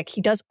charismatic.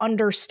 He does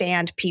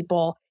understand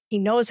people. He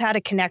knows how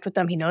to connect with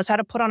them. He knows how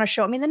to put on a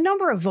show. I mean, the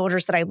number of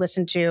voters that I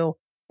listen to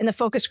in the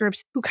focus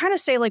groups who kind of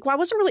say like, well, I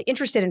wasn't really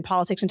interested in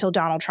politics until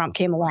Donald Trump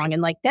came along.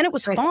 And like, then it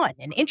was fun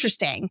and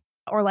interesting.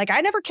 Or like,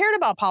 I never cared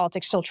about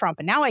politics till Trump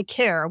and now I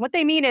care. What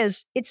they mean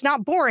is it's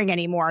not boring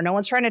anymore. No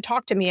one's trying to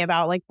talk to me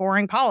about like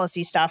boring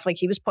policy stuff. Like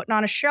he was putting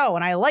on a show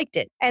and I liked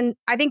it. And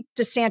I think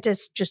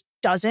DeSantis just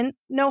doesn't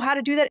know how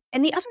to do that.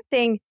 And the other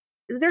thing,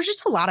 there's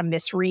just a lot of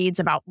misreads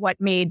about what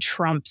made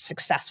Trump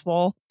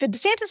successful. The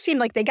DeSantis seemed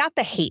like they got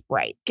the hate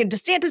right.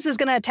 DeSantis is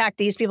going to attack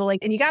these people,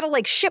 like, and you got to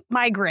like ship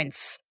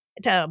migrants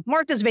to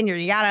Martha's Vineyard.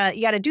 You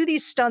gotta do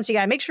these stunts. You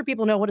gotta make sure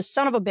people know what a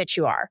son of a bitch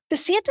you are.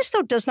 DeSantis,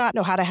 though, does not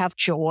know how to have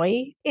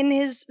joy in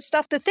his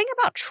stuff. The thing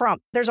about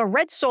Trump, there's a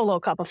red Solo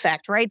cup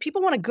effect, right?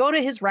 People want to go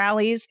to his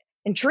rallies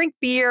and drink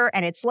beer,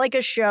 and it's like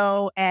a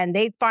show, and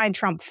they find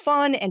Trump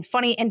fun and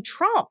funny. And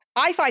Trump,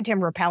 I find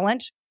him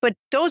repellent. But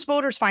those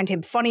voters find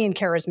him funny and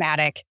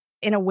charismatic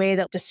in a way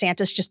that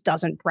DeSantis just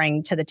doesn't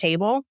bring to the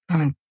table.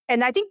 Mm.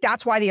 And I think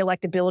that's why the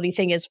electability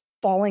thing is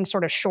falling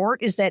sort of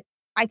short, is that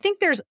I think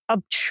there's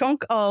a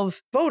chunk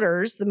of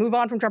voters, the move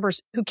on from Trumpers,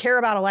 who care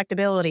about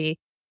electability.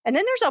 And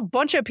then there's a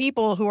bunch of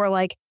people who are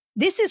like,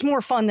 this is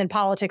more fun than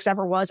politics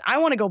ever was. I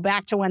want to go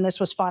back to when this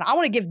was fun. I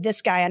want to give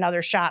this guy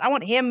another shot. I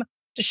want him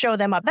to show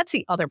them up. That's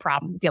the other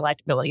problem with the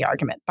electability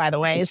argument, by the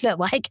way, is that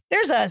like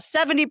there's a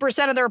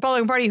 70% of the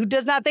Republican Party who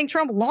does not think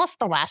Trump lost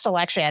the last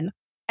election.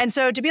 And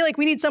so to be like,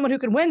 we need someone who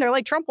can win, they're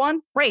like, Trump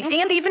won. Right.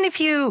 And even if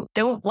you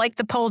don't like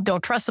the poll,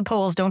 don't trust the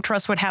polls, don't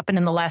trust what happened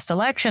in the last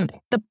election,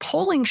 the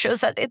polling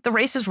shows that the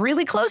race is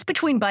really close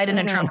between Biden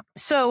and Trump.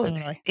 So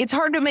it's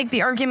hard to make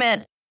the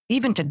argument,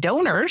 even to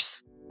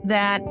donors,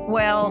 that,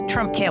 well,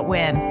 Trump can't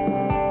win.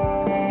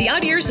 The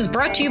Odd Years is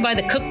brought to you by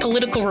the Cook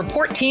Political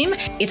Report team.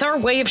 It's our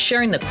way of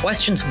sharing the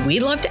questions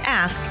we love to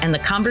ask and the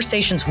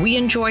conversations we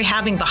enjoy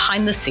having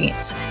behind the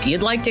scenes. If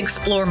you'd like to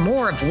explore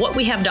more of what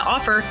we have to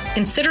offer,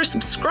 consider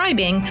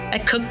subscribing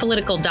at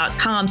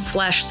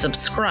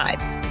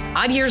cookpolitical.com/subscribe.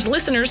 Odd Years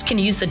listeners can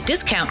use the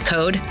discount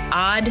code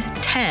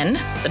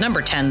ODD10, the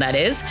number 10 that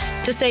is,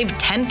 to save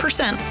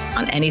 10%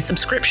 on any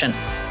subscription.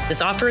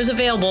 This offer is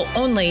available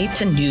only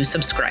to new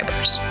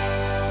subscribers.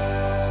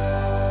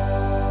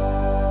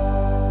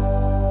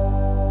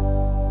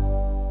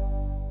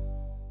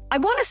 I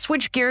want to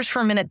switch gears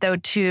for a minute, though,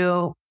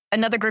 to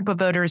another group of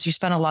voters you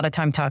spent a lot of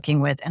time talking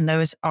with, and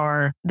those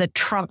are the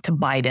Trump to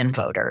Biden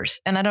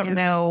voters. And I don't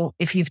know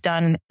if you've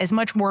done as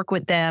much work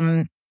with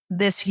them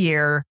this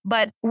year,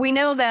 but we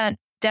know that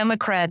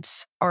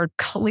Democrats are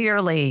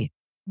clearly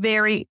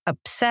very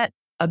upset,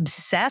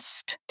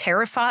 obsessed,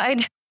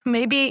 terrified,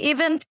 maybe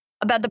even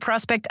about the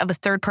prospect of a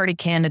third-party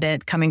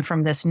candidate coming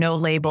from this no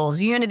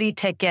labels unity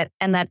ticket,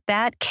 and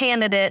that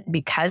candidate,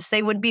 because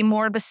they would be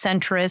more of a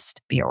centrist,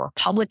 be a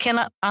Republican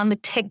on the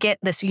ticket,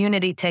 this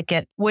unity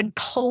ticket, would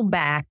pull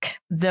back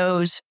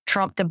those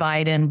Trump to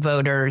Biden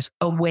voters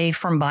away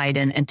from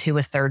Biden and to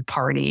a third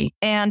party.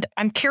 And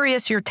I'm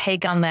curious your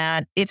take on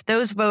that. If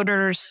those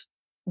voters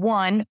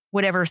one,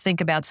 would ever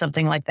think about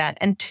something like that.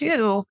 And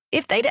two,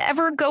 if they'd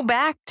ever go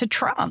back to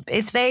Trump,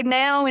 if they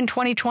now in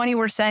 2020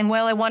 were saying,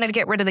 well, I wanted to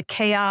get rid of the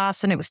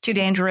chaos and it was too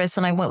dangerous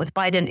and I went with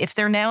Biden. If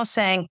they're now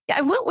saying, yeah,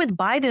 I went with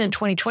Biden in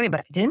 2020, but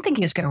I didn't think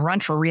he was going to run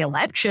for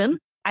re-election.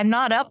 I'm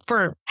not up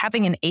for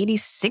having an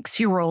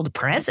 86-year-old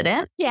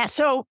president. Yeah,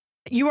 so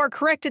you are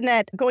correct in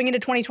that going into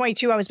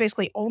 2022, I was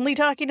basically only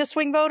talking to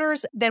swing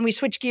voters. Then we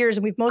switched gears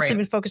and we've mostly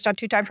been focused on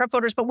two-time Trump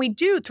voters, but we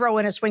do throw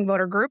in a swing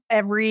voter group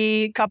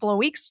every couple of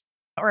weeks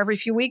or every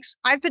few weeks.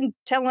 I've been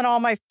telling all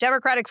my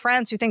Democratic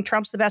friends who think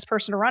Trump's the best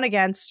person to run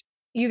against,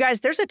 you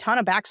guys, there's a ton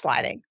of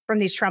backsliding from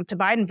these Trump to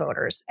Biden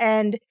voters.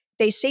 And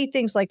they say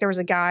things like there was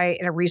a guy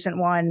in a recent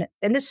one,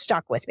 and this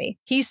stuck with me.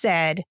 He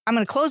said, I'm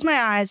going to close my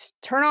eyes,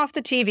 turn off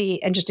the TV,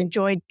 and just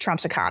enjoy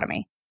Trump's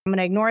economy. I'm going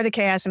to ignore the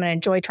chaos. I'm going to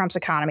enjoy Trump's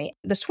economy.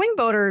 The swing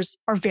voters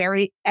are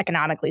very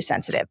economically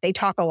sensitive. They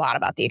talk a lot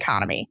about the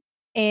economy.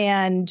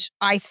 And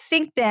I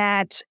think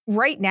that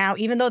right now,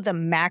 even though the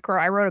macro,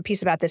 I wrote a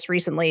piece about this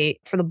recently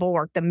for the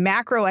Bulwark, the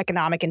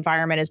macroeconomic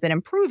environment has been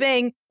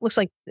improving. Looks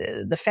like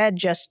the Fed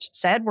just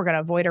said we're going to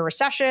avoid a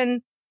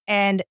recession.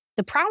 And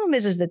the problem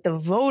is that the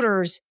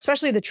voters,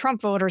 especially the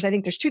Trump voters, I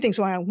think there's two things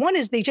going on. One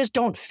is they just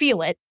don't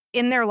feel it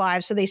in their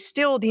lives. So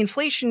the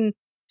inflation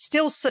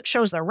still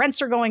shows their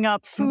rents are going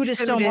up. Food is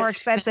still more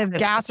expensive.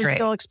 Gas is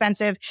still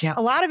expensive. Yeah.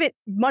 A lot of it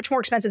much more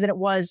expensive than it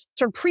was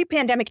sort of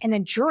pre-pandemic and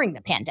then during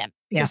the pandemic.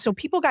 Yeah. So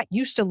people got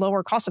used to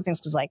lower cost of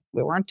things because like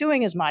we weren't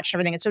doing as much and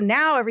everything. And so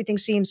now everything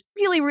seems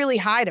really, really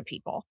high to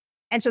people.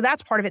 And so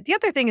that's part of it. The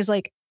other thing is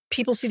like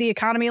people see the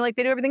economy like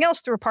they do everything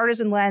else through a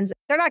partisan lens.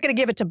 They're not going to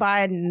give it to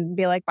Biden and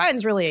be like,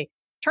 Biden's really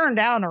turned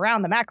down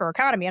around the macro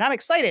economy. And I'm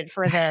excited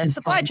for the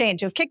supply chain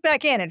to have kicked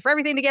back in and for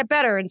everything to get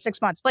better in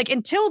 6 months. Like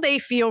until they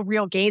feel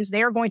real gains,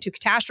 they are going to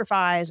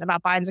catastrophize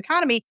about Biden's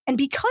economy. And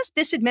because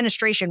this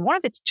administration, one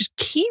of its just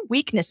key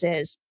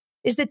weaknesses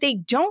is that they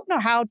don't know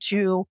how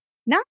to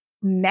not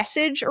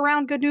message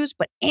around good news,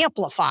 but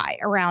amplify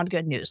around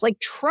good news. Like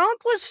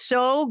Trump was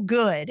so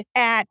good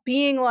at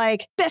being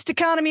like, best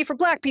economy for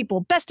Black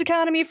people, best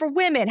economy for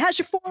women. How's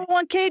your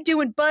 401k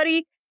doing,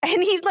 buddy?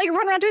 And he'd like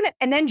run around doing that.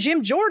 And then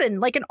Jim Jordan,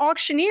 like an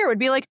auctioneer, would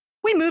be like,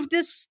 we moved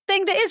this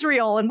thing to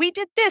Israel and we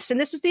did this and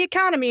this is the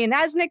economy and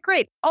isn't it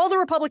great? All the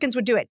Republicans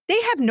would do it.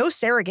 They have no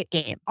surrogate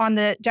game on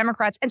the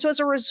Democrats. And so as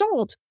a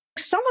result,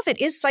 some of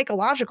it is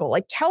psychological.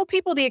 Like tell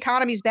people the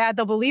economy's bad,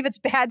 they'll believe it's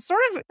bad,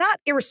 sort of not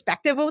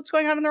irrespective of what's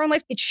going on in their own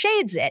life. It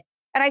shades it.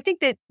 And I think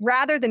that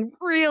rather than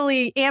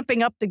really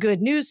amping up the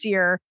good news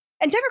here,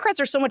 and Democrats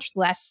are so much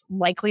less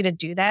likely to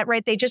do that,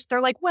 right?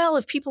 They're like, well,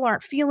 if people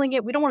aren't feeling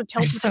it, we don't want to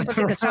tell people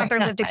something that's not their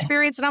lived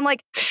experience. And I'm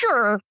like,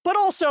 sure, but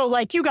also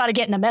like, you got to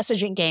get in the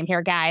messaging game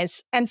here,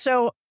 guys. And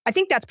so I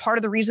think that's part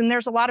of the reason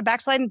there's a lot of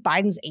backsliding.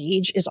 Biden's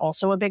age is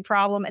also a big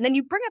problem. And then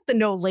you bring up the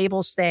no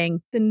labels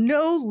thing. The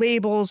no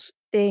labels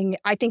thing,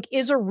 I think,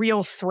 is a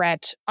real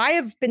threat. I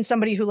have been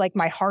somebody who, like,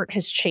 my heart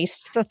has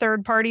chased the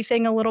third party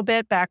thing a little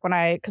bit back when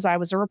because I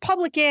was a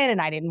Republican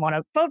and I didn't want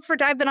to vote for,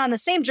 I've been on the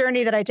same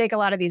journey that I take a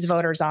lot of these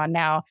voters on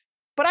now.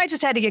 But I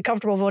just had to get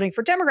comfortable voting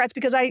for Democrats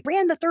because I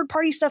ran the third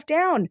party stuff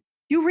down.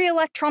 You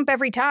reelect Trump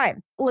every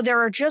time. Well,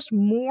 there are just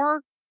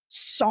more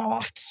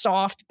soft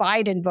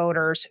Biden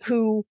voters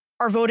who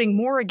are voting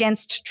more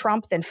against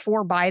Trump than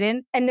for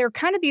Biden. And they're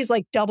kind of these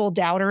like double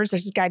doubters.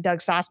 There's this guy, Doug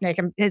Sosnick,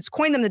 and it's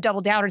coined them the double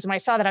doubters. And when I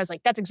saw that, I was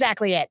like, that's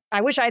exactly it. I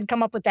wish I had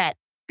come up with that.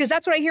 Because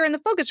that's what I hear in the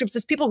focus groups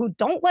is people who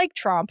don't like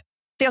Trump.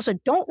 They also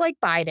don't like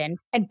Biden.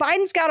 And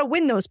Biden's got to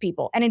win those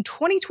people. And in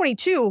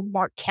 2022,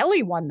 Mark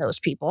Kelly won those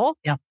people.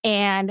 Yeah.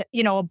 And,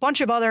 a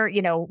bunch of other,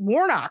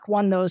 Warnock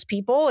won those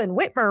people and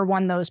Whitmer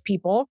won those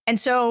people. And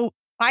so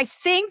I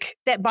think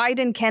that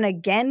Biden can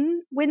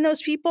again win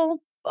those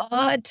people,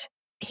 but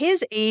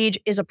his age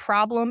is a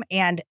problem,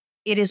 and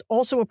it is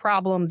also a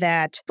problem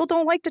that people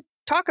don't like to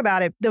talk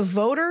about it. The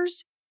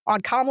voters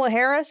on Kamala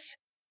Harris,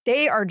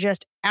 they are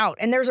just out.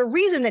 And there's a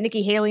reason that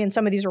Nikki Haley and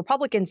some of these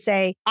Republicans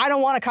say, I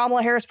don't want a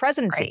Kamala Harris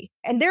presidency. Right.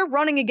 And they're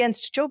running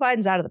against Joe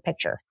Biden's out of the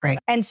picture. Right.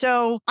 And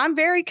so I'm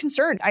very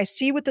concerned. I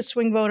see with the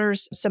swing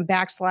voters some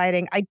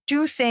backsliding. I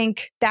do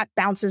think that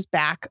bounces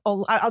back.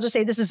 I'll just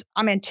say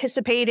I'm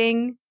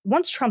anticipating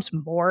once Trump's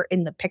more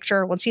in the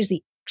picture, once he's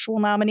the actual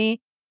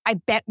nominee, I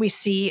bet we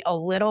see a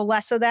little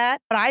less of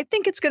that. But I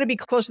think it's going to be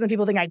closer than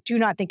people think. I do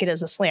not think it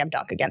is a slam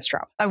dunk against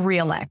Trump. A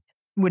reelect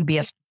would be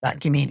a slam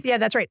dunk, you mean? Yeah,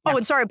 that's right. Yeah. Oh,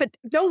 and sorry, but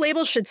no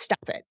labels should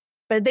stop it.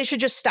 But they should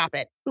just stop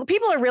it.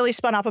 People are really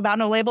spun up about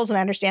no labels, and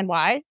I understand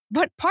why.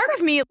 But part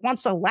of me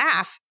wants to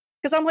laugh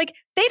because I'm like,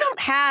 they don't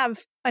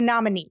have a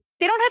nominee.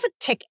 They don't have a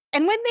ticket.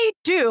 And when they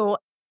do,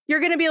 you're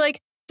going to be like,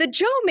 the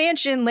Joe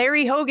Manchin,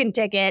 Larry Hogan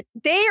ticket,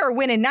 they are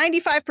winning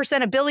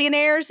 95% of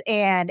billionaires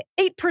and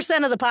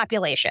 8% of the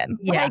population.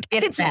 Yeah, like,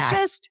 it's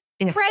just,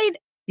 right?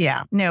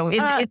 Yeah, no,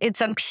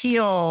 it's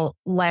appeal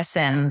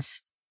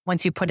lessens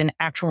once you put an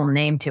actual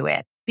name to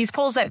it. These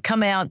polls that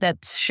come out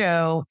that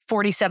show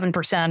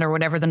 47% or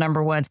whatever the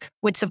number was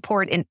would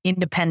support an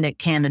independent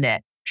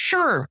candidate.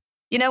 Sure,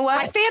 You know what?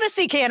 My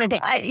fantasy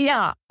candidate.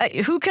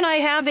 Who can I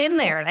have in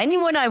there?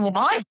 Anyone I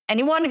want?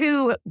 Anyone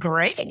who,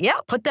 great. Yeah,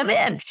 put them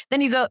in. Then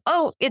you go,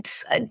 oh,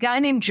 it's a guy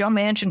named Joe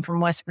Manchin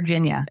from West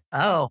Virginia.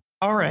 Oh,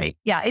 all right.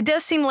 Yeah, it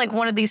does seem like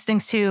one of these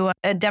things too.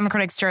 A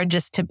Democratic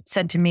strategist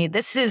said to me,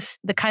 this is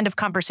the kind of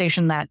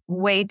conversation that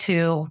way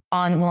too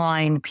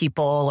online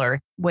people or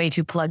way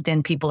too plugged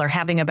in people are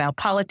having about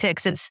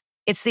politics.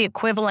 It's the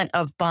equivalent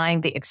of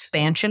buying the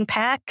expansion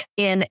pack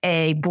in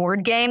a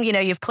board game. You know,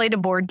 you've played a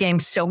board game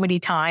so many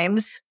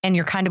times and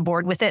you're kind of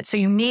bored with it. So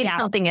you need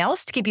something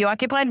else to keep you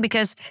occupied,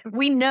 because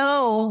we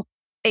know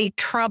a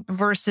Trump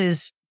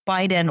versus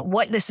Biden,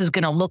 what this is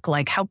going to look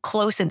like, how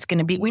close it's going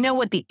to be. We know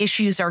what the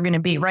issues are going to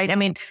be, right? I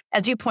mean,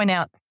 as you point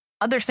out,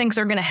 other things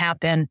are going to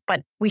happen,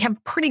 but we have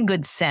pretty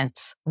good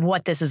sense of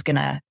what this is going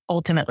to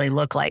ultimately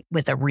look like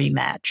with a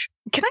rematch.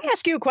 Can I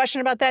ask you a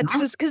question about that?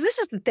 Because this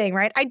is the thing,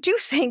 right? I do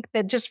think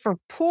that just for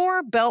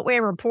poor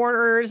Beltway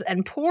reporters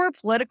and poor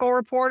political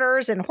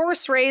reporters and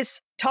horse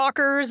race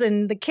talkers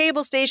and the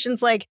cable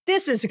stations, like,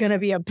 this is going to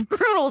be a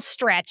brutal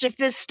stretch if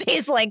this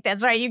stays like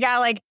this, right? You got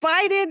like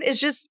Biden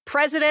is just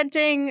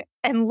presidenting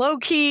and low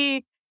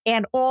key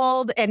and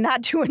old and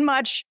not doing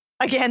much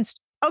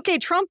against, okay,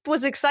 Trump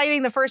was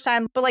exciting the first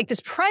time, but like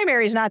this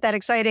primary is not that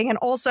exciting. And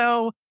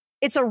also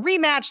it's a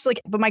rematch. Like,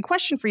 but my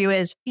question for you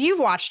is, you've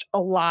watched a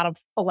lot of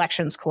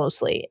elections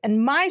closely.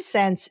 And my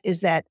sense is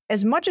that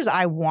as much as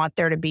I want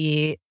there to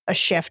be a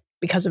shift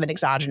because of an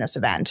exogenous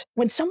event,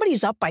 when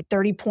somebody's up by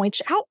 30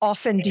 points, how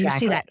often do you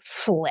see that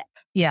flip?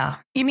 Yeah.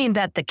 You mean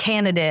that the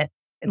candidate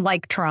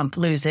like Trump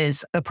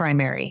loses a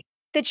primary?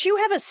 That you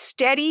have a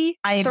steady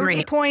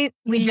 30-point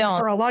lead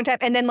for a long time,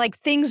 and then like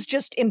things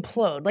just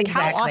implode. Like,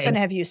 how often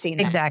have you seen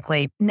that?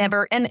 Exactly.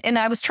 Never. And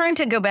I was trying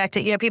to go back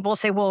to, people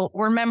say, well,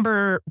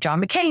 remember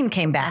John McCain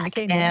came back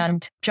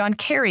and John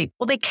Kerry.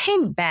 Well, they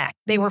came back.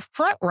 They were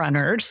front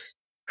runners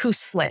who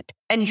slid,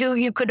 and who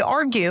you could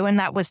argue, and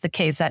that was the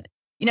case, that,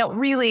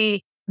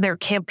 really their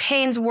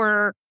campaigns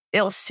were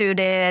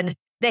ill-suited.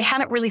 They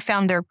hadn't really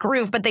found their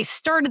groove, but they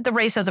started the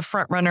race as a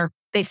front runner.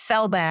 They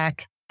fell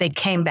back. They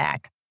came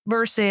back.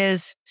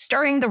 Versus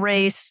starting the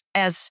race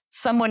as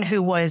someone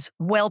who was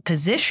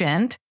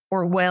well-positioned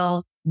or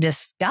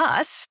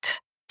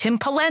well-discussed, Tim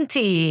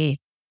Pawlenty,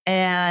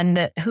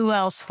 and who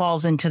else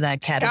falls into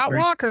that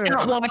category?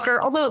 Scott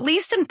Walker, although at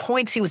least in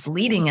points he was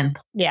leading in.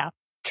 Yeah,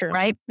 true.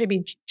 Right?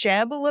 Maybe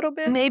Jeb a little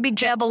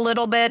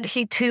bit?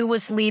 He too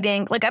was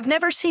leading. Like, I've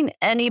never seen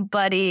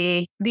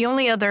anybody, the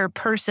only other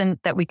person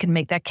that we can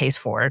make that case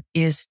for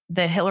is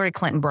the Hillary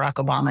Clinton, Barack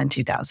Obama in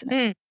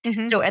 2000.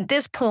 Mm-hmm. So at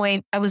this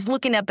point, I was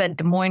looking up at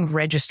Des Moines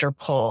Register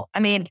poll. I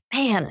mean,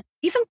 man,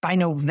 even by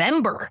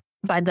November,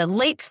 by the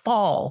late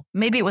fall,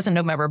 maybe it wasn't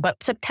November,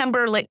 but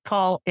September, late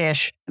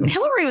fall-ish,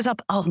 Hillary was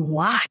up a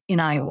lot in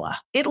Iowa.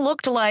 It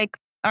looked like,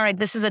 all right,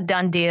 this is a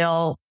done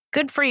deal.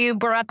 Good for you,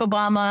 Barack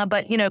Obama,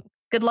 but,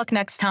 good luck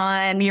next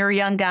time. You're a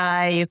young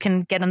guy. You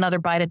can get another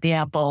bite at the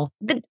apple.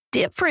 The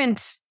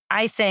difference,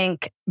 I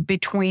think,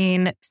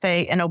 between,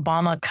 say, an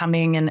Obama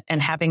coming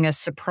and having a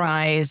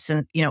surprise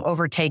and,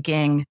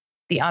 overtaking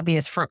the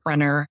obvious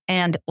frontrunner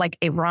and like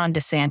a Ron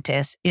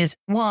DeSantis is,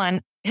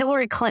 one,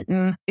 Hillary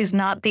Clinton is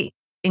not the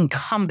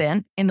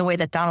incumbent in the way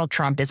that Donald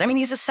Trump is. I mean,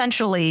 he's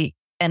essentially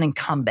an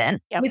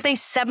incumbent with a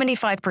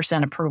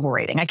 75% approval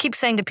rating. I keep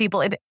saying to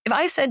people, if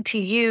I said to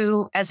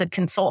you as a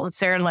consultant,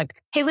 Sarah, like,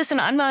 hey, listen,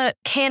 I'm a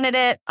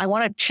candidate. I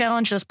want to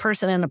challenge this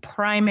person in a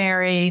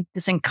primary,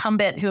 this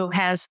incumbent who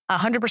has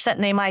 100%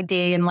 name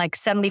ID and like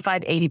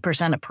 75,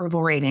 80%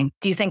 approval rating.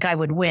 Do you think I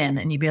would win?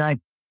 And you'd be like,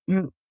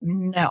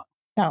 no.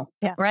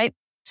 Yeah. Right?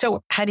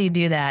 So how do you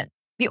do that?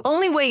 The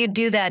only way you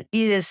do that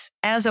is,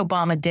 as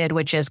Obama did,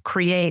 which is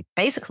create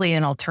basically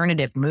an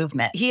alternative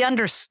movement. He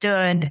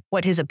understood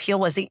what his appeal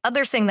was. The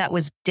other thing that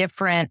was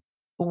different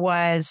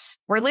was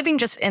we're living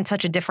just in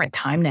such a different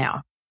time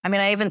now. I mean,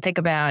 I even think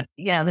about,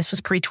 this was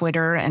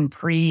pre-Twitter and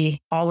pre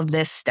all of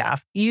this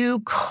stuff.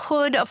 You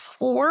could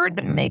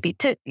afford maybe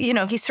to,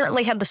 he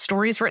certainly had the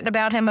stories written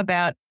about him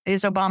about,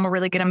 is Obama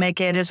really going to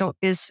make it?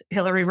 Is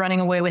Hillary running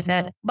away with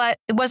it? But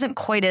it wasn't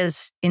quite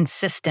as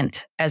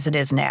insistent as it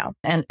is now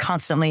and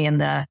constantly in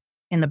the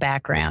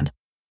background.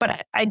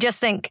 But I just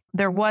think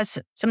there was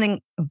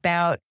something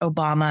about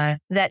Obama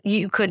that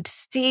you could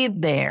see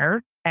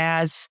there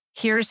as,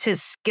 here's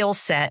his skill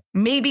set.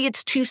 Maybe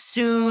it's too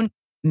soon.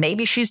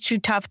 Maybe she's too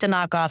tough to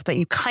knock off, but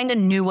you kind of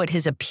knew what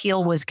his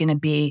appeal was going to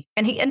be.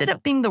 And he ended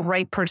up being the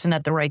right person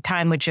at the right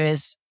time, which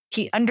is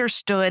he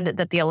understood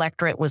that the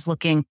electorate was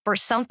looking for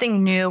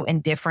something new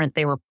and different.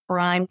 They were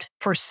primed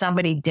for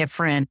somebody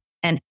different.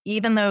 And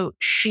even though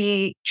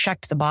she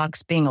checked the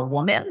box being a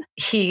woman,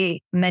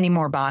 he many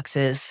more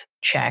boxes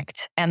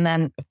checked. And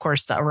then, of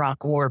course, the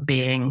Iraq War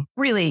being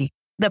really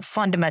the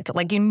fundamental,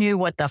 like, you knew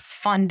what the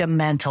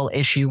fundamental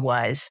issue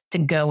was to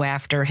go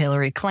after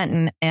Hillary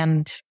Clinton.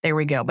 And there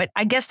we go. But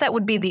I guess that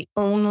would be the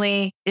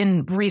only,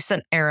 in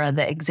recent era,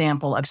 the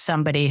example of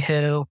somebody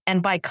who,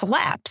 and by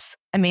collapse,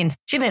 I mean,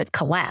 she didn't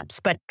collapse,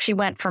 but she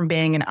went from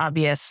being an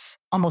obvious,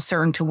 almost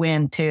certain to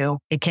win to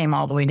it came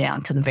all the way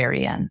down to the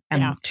very end.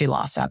 And she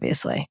lost,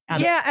 obviously.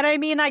 Yeah. And I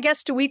mean, I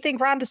guess, do we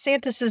think Ron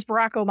DeSantis is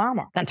Barack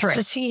Obama? That's right.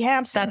 Does he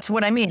have some... That's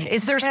what I mean.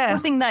 Is there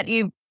something that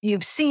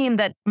you've seen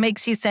that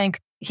makes you think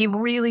he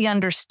really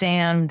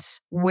understands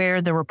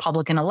where the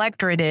Republican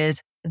electorate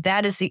is?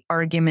 That is the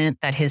argument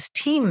that his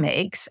team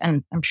makes.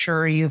 And I'm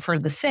sure you've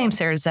heard the same,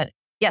 Sarah, is that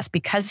yes,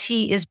 because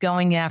he is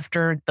going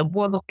after the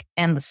woke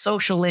and the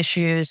social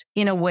issues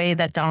in a way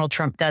that Donald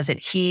Trump does it,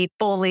 he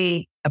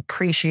fully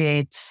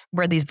appreciates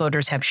where these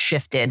voters have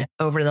shifted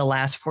over the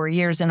last 4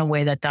 years in a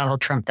way that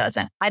Donald Trump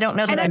doesn't. I don't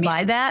know that I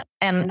buy that.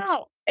 And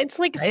no, it's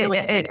like silly.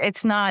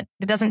 It's not,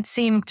 it doesn't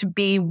seem to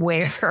be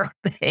where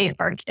they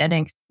are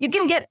getting. You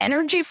can get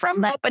energy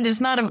from that, but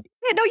it's not a...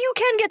 Yeah, no, you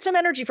can get some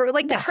energy from it.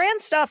 Like the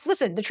trans stuff.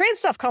 Listen, the trans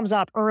stuff comes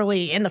up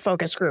early in the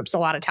focus groups a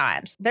lot of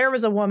times. There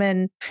was a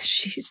woman,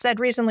 she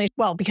said recently,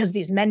 well, because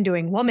these men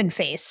doing woman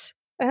face.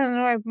 I don't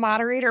know, our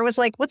moderator was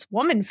like, what's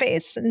woman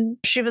face? And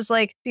she was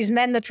like, these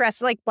men that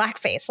dress like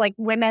blackface, like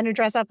women who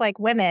dress up like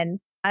women.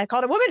 I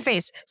called it woman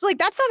face. So like,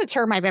 that's not a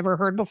term I've ever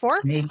heard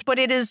before, but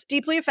it is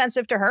deeply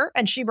offensive to her.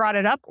 And she brought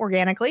it up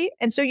organically.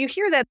 And so you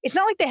hear that it's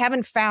not like they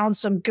haven't found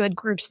some good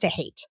groups to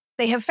hate.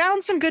 They have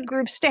found some good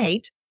groups to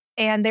hate.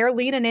 And they're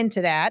leaning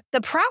into that.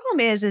 The problem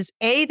is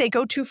A, they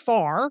go too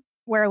far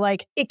where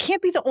like, it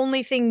can't be the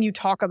only thing you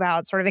talk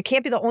about, sort of, it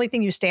can't be the only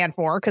thing you stand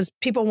for because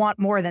people want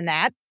more than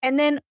that. And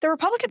then the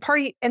Republican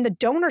Party and the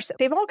donors,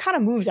 they've all kind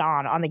of moved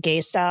on the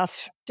gay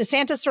stuff.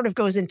 DeSantis sort of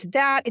goes into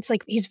that. It's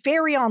like, he's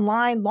very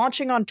online,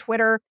 launching on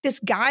Twitter. This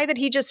guy that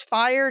he just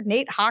fired,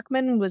 Nate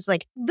Hochman, was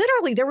like,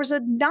 literally, there was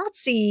a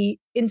Nazi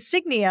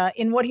insignia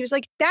in what he was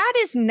like, that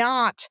is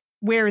not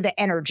where the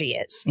energy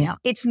is. Yeah.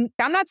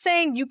 I'm not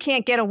saying you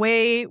can't get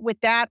away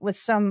with that with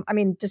some, I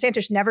mean,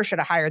 DeSantis never should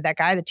have hired that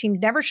guy. The team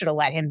never should have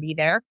let him be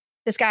there.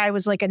 This guy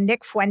was like a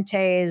Nick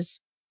Fuentes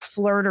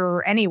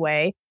flirter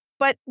anyway.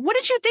 But what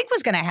did you think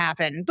was going to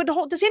happen? But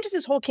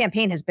DeSantis' whole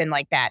campaign has been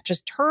like that,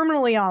 just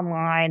terminally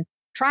online,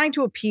 trying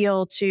to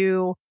appeal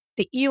to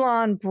the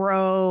Elon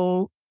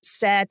bro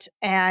set.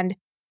 And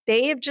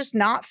they have just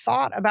not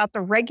thought about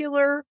the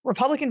regular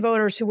Republican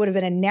voters who would have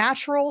been a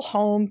natural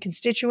home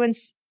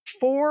constituents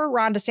for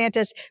Ron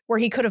DeSantis, where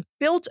he could have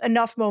built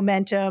enough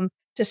momentum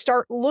to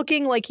start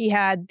looking like he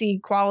had the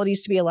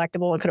qualities to be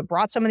electable and could have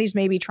brought some of these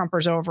maybe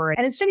Trumpers over.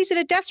 And instead, he's in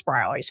a death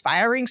spiral. He's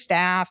firing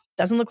staff,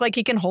 doesn't look like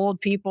he can hold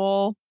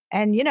people.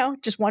 And, you know,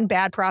 just one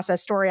bad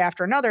process story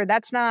after another.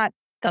 That's not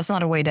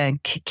a way to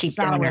keep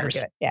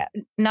donors. Yeah.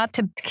 Not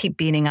to keep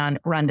beating on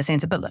Ron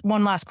DeSantis, but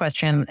one last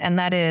question. And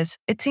that is,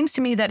 it seems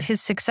to me that his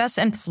success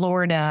in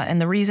Florida and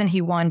the reason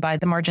he won by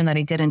the margin that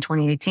he did in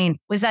 2018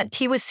 was that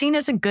he was seen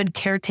as a good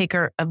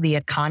caretaker of the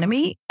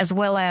economy, as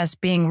well as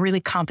being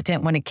really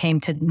competent when it came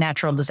to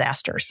natural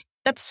disasters.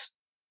 That's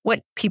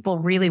what people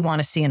really want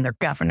to see in their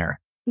governor.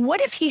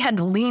 What if he had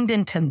leaned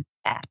into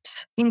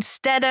that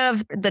instead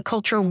of the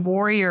cultural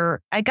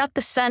warrior? I got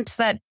the sense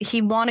that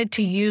he wanted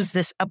to use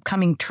this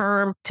upcoming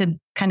term to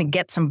kind of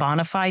get some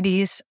bona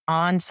fides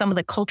on some of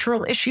the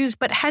cultural issues.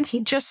 But had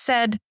he just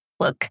said,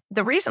 look,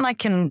 the reason I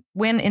can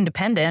win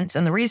independence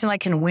and the reason I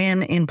can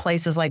win in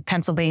places like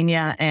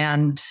Pennsylvania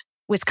and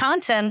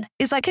Wisconsin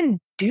is I can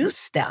do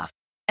stuff.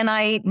 And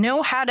I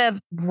know how to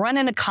run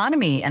an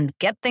economy and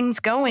get things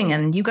going.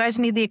 And you guys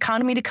need the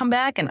economy to come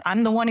back. And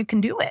I'm the one who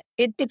can do it.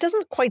 It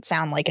doesn't quite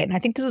sound like it. And I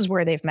think this is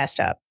where they've messed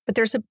up. But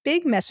there's a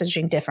big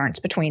messaging difference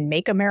between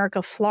Make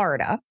America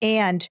Florida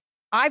and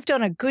I've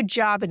done a good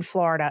job in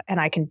Florida and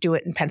I can do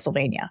it in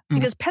Pennsylvania.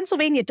 Because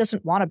Pennsylvania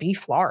doesn't want to be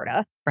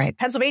Florida. Right.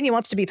 Pennsylvania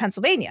wants to be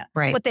Pennsylvania.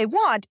 Right. What they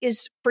want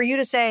is for you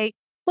to say,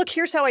 look,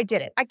 here's how I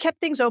did it. I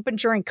kept things open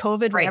during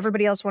COVID when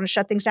everybody else wanted to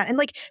shut things down. And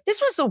like, this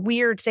was a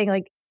weird thing.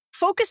 Like,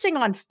 focusing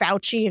on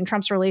Fauci and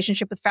Trump's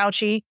relationship with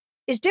Fauci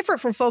is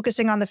different from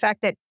focusing on the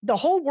fact that the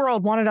whole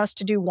world wanted us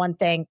to do one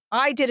thing.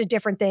 I did a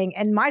different thing.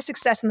 And my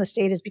success in the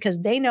state is because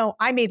they know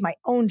I made my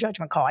own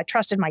judgment call. I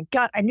trusted my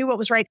gut. I knew what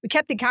was right. We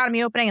kept the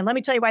economy opening. And let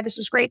me tell you why this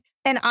was great.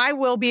 And I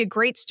will be a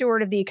great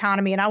steward of the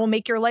economy and I will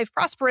make your life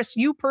prosperous,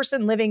 you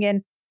person living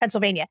in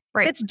Pennsylvania.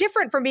 Right. It's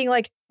different from being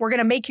like, we're going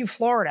to make you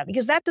Florida,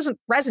 because that doesn't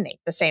resonate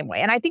the same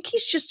way. And I think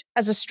he's just,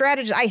 as a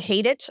strategist, I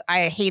hate it.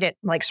 I hate it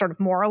like sort of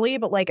morally,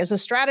 but like as a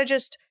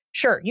strategist,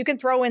 sure, you can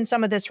throw in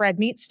some of this red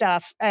meat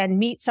stuff and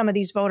meet some of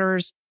these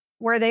voters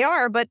where they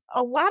are. But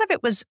a lot of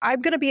it was, I'm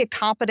going to be a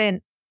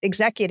competent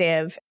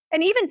executive.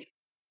 And even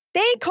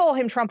they call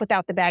him Trump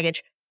without the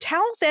baggage.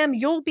 Tell them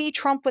you'll be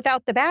Trump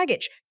without the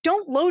baggage.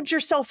 Don't load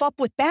yourself up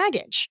with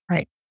baggage.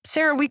 Right.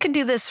 Sarah, we could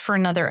do this for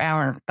another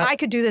hour. I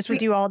could do this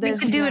with you all day. We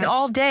could do it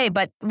all day,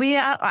 but we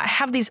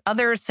have these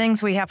other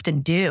things we have to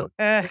do,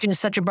 which is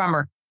such a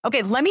bummer.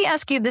 Okay, let me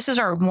ask you, this is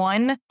our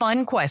one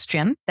fun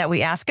question that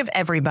we ask of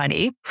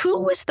everybody.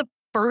 Who was the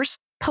first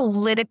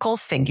political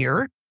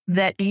figure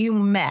that you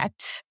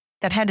met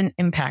that had an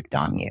impact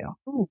on you?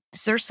 Ooh,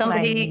 is there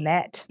somebody I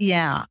met?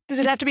 Yeah. Does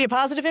it have to be a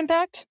positive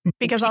impact?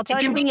 Because I'll tell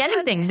you. It can be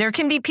anything. There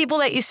can be people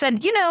that you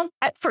said, you know,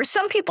 for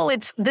some people,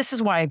 this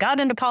is why I got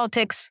into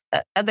politics.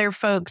 Other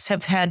folks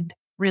have had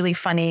really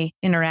funny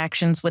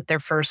interactions with their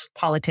first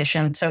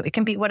politician. So it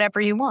can be whatever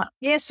you want.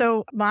 Yeah.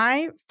 So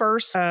my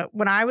first,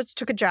 when I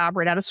took a job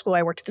right out of school,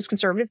 I worked at this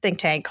conservative think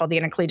tank called the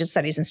Intercollegiate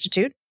Studies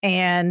Institute.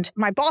 And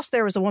my boss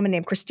there was a woman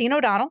named Christine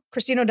O'Donnell.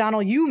 Christine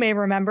O'Donnell, you may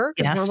remember,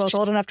 because we're both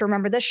old enough to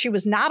remember this. She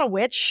was not a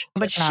witch,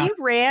 but she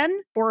ran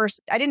for,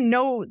 I didn't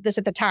know this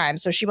at the time,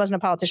 so she wasn't a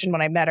politician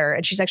when I met her.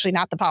 And she's actually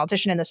not the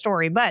politician in the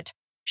story, but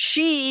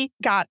she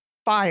got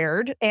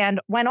fired and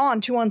went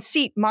on to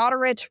unseat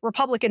moderate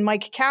Republican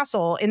Mike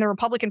Castle in the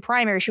Republican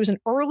primary. She was an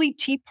early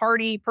Tea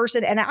Party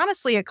person and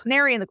honestly a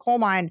canary in the coal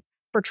mine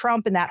for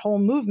Trump and that whole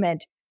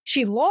movement.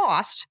 She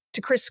lost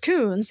to Chris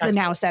Coons, the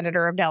now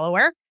senator of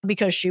Delaware,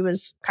 because she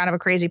was kind of a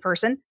crazy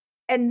person.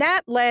 And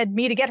that led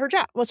me to get her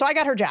job. Well, so I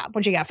got her job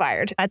when she got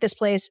fired at this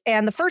place.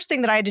 And the first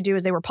thing that I had to do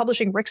is they were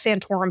publishing Rick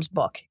Santorum's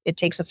book, It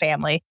Takes a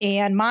Family.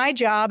 And my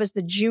job as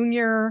the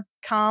junior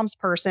comms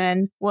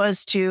person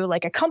was to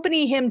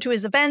accompany him to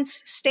his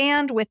events,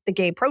 stand with the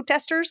gay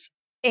protesters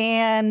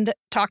and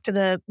talk to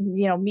the,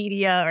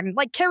 media and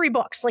carry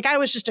books. I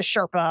was just a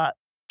Sherpa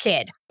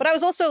kid, but I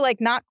was also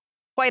not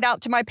quite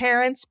out to my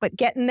parents, but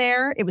getting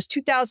there. It was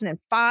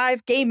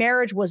 2005. Gay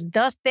marriage was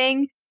the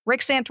thing.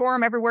 Rick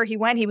Santorum, everywhere he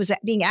went, he was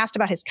being asked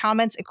about his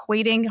comments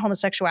equating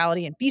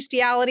homosexuality and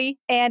bestiality.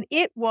 And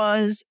it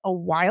was a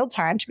wild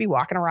time to be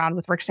walking around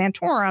with Rick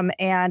Santorum.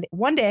 And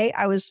one day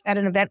I was at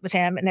an event with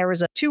him and there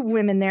was two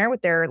women there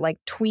with their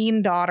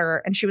tween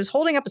daughter. And she was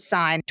holding up a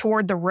sign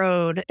toward the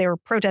road. They were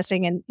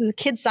protesting and the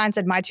kid's sign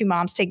said, "My two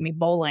moms take me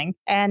bowling."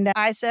 And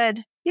I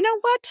said, you know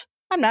what?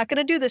 I'm not going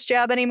to do this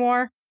job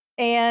anymore.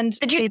 And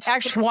did you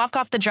actually walk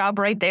off the job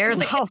right there in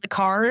the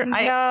car? No.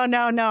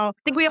 I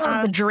think we all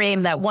have a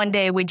dream that one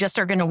day we just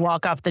are going to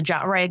walk off the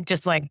job, right?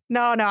 Just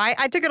No,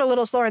 I took it a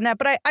little slower than that.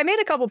 But I made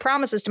a couple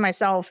promises to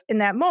myself in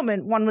that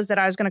moment. One was that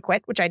I was going to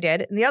quit, which I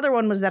did. And the other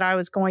one was that I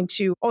was going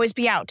to always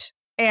be out.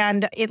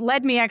 And it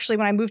led me actually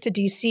when I moved to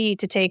D.C.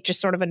 to take just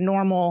sort of a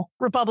normal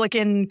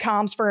Republican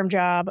comms firm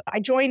job. I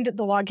joined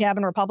the Log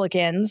Cabin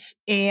Republicans,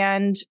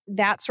 and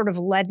that sort of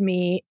led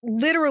me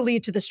literally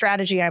to the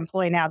strategy I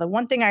employ now. The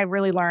one thing I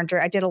really learned,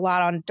 I did a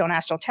lot on Don't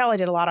Ask, Don't Tell. I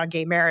did a lot on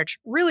gay marriage,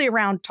 really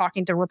around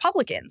talking to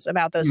Republicans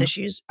about those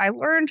issues. I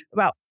learned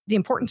about the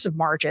importance of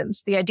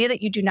margins, the idea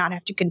that you do not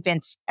have to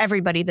convince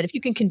everybody, but if you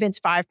can convince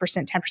 5%,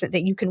 10%,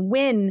 that you can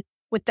win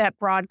with that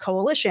broad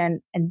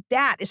coalition. And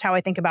that is how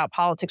I think about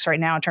politics right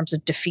now in terms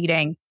of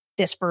defeating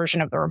this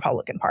version of the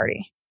Republican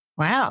Party.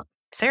 Wow.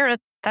 Sarah,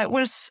 that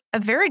was a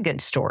very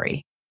good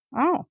story.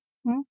 Oh.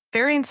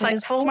 Very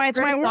insightful. It's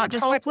my work,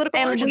 just my political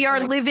And we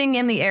are living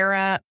in the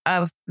era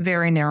of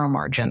very narrow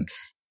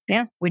margins.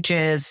 Yeah. Which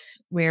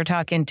is, we're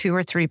talking 2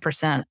 or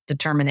 3%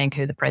 determining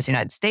who the president of the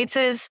United States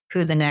is,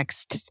 who the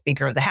next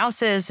Speaker of the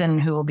House is,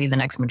 and who will be the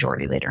next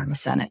majority leader in the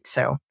Senate.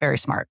 So very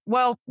smart.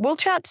 Well, we'll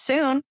chat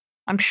soon.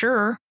 I'm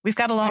sure we've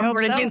got a lot more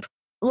to do.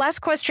 Last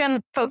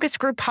question, focus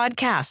group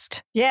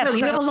podcast. Yeah.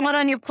 You have a lot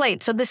on your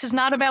plate. So this is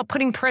not about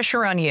putting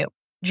pressure on you.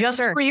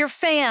 Just for your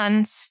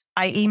fans,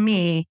 i.e.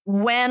 me,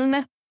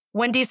 when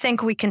do you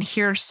think we can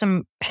hear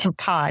some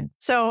pod?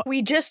 So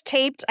we just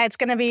taped, it's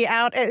going to be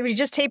out. We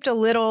just taped a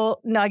little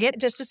nugget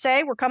just to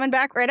say we're coming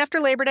back right after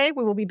Labor Day.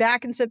 We will be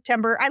back in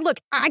September.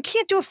 I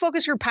can't do a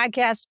focus group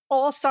podcast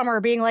all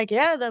summer being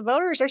the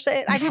voters are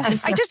saying, I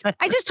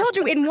just told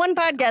you in one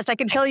podcast, I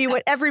can tell you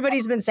what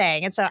everybody's been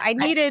saying. And so I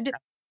needed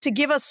to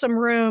give us some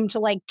room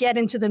to get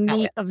into the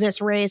meat of this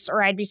race,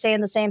 or I'd be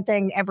saying the same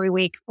thing every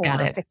week for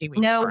 50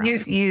 weeks. No,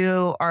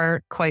 you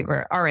are quite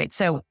right. All right.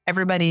 So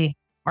everybody,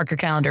 mark your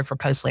calendar for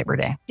post-Labor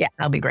Day. Yeah.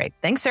 That'll be great.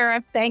 Thanks,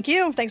 Sarah. Thank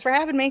you. Thanks for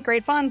having me.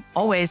 Great fun.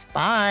 Always.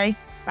 Bye.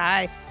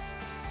 Bye.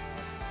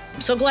 I'm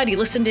so glad you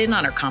listened in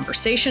on our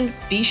conversation.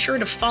 Be sure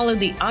to follow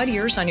The Odd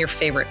Years on your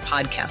favorite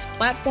podcast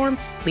platform,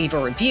 leave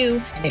a review,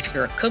 and if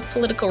you're a Cook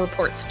Political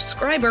Report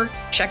subscriber,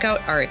 check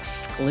out our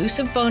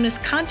exclusive bonus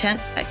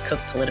content at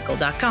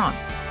cookpolitical.com.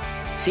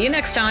 See you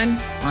next time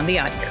on The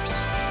Odd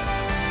Years.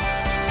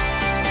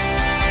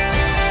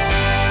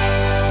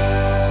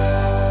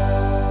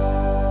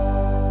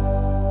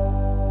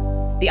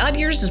 The Odd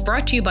Years is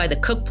brought to you by the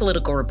Cook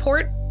Political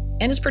Report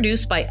and is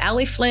produced by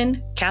Allie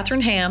Flynn, Catherine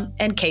Ham,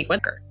 and Kate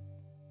Whitaker.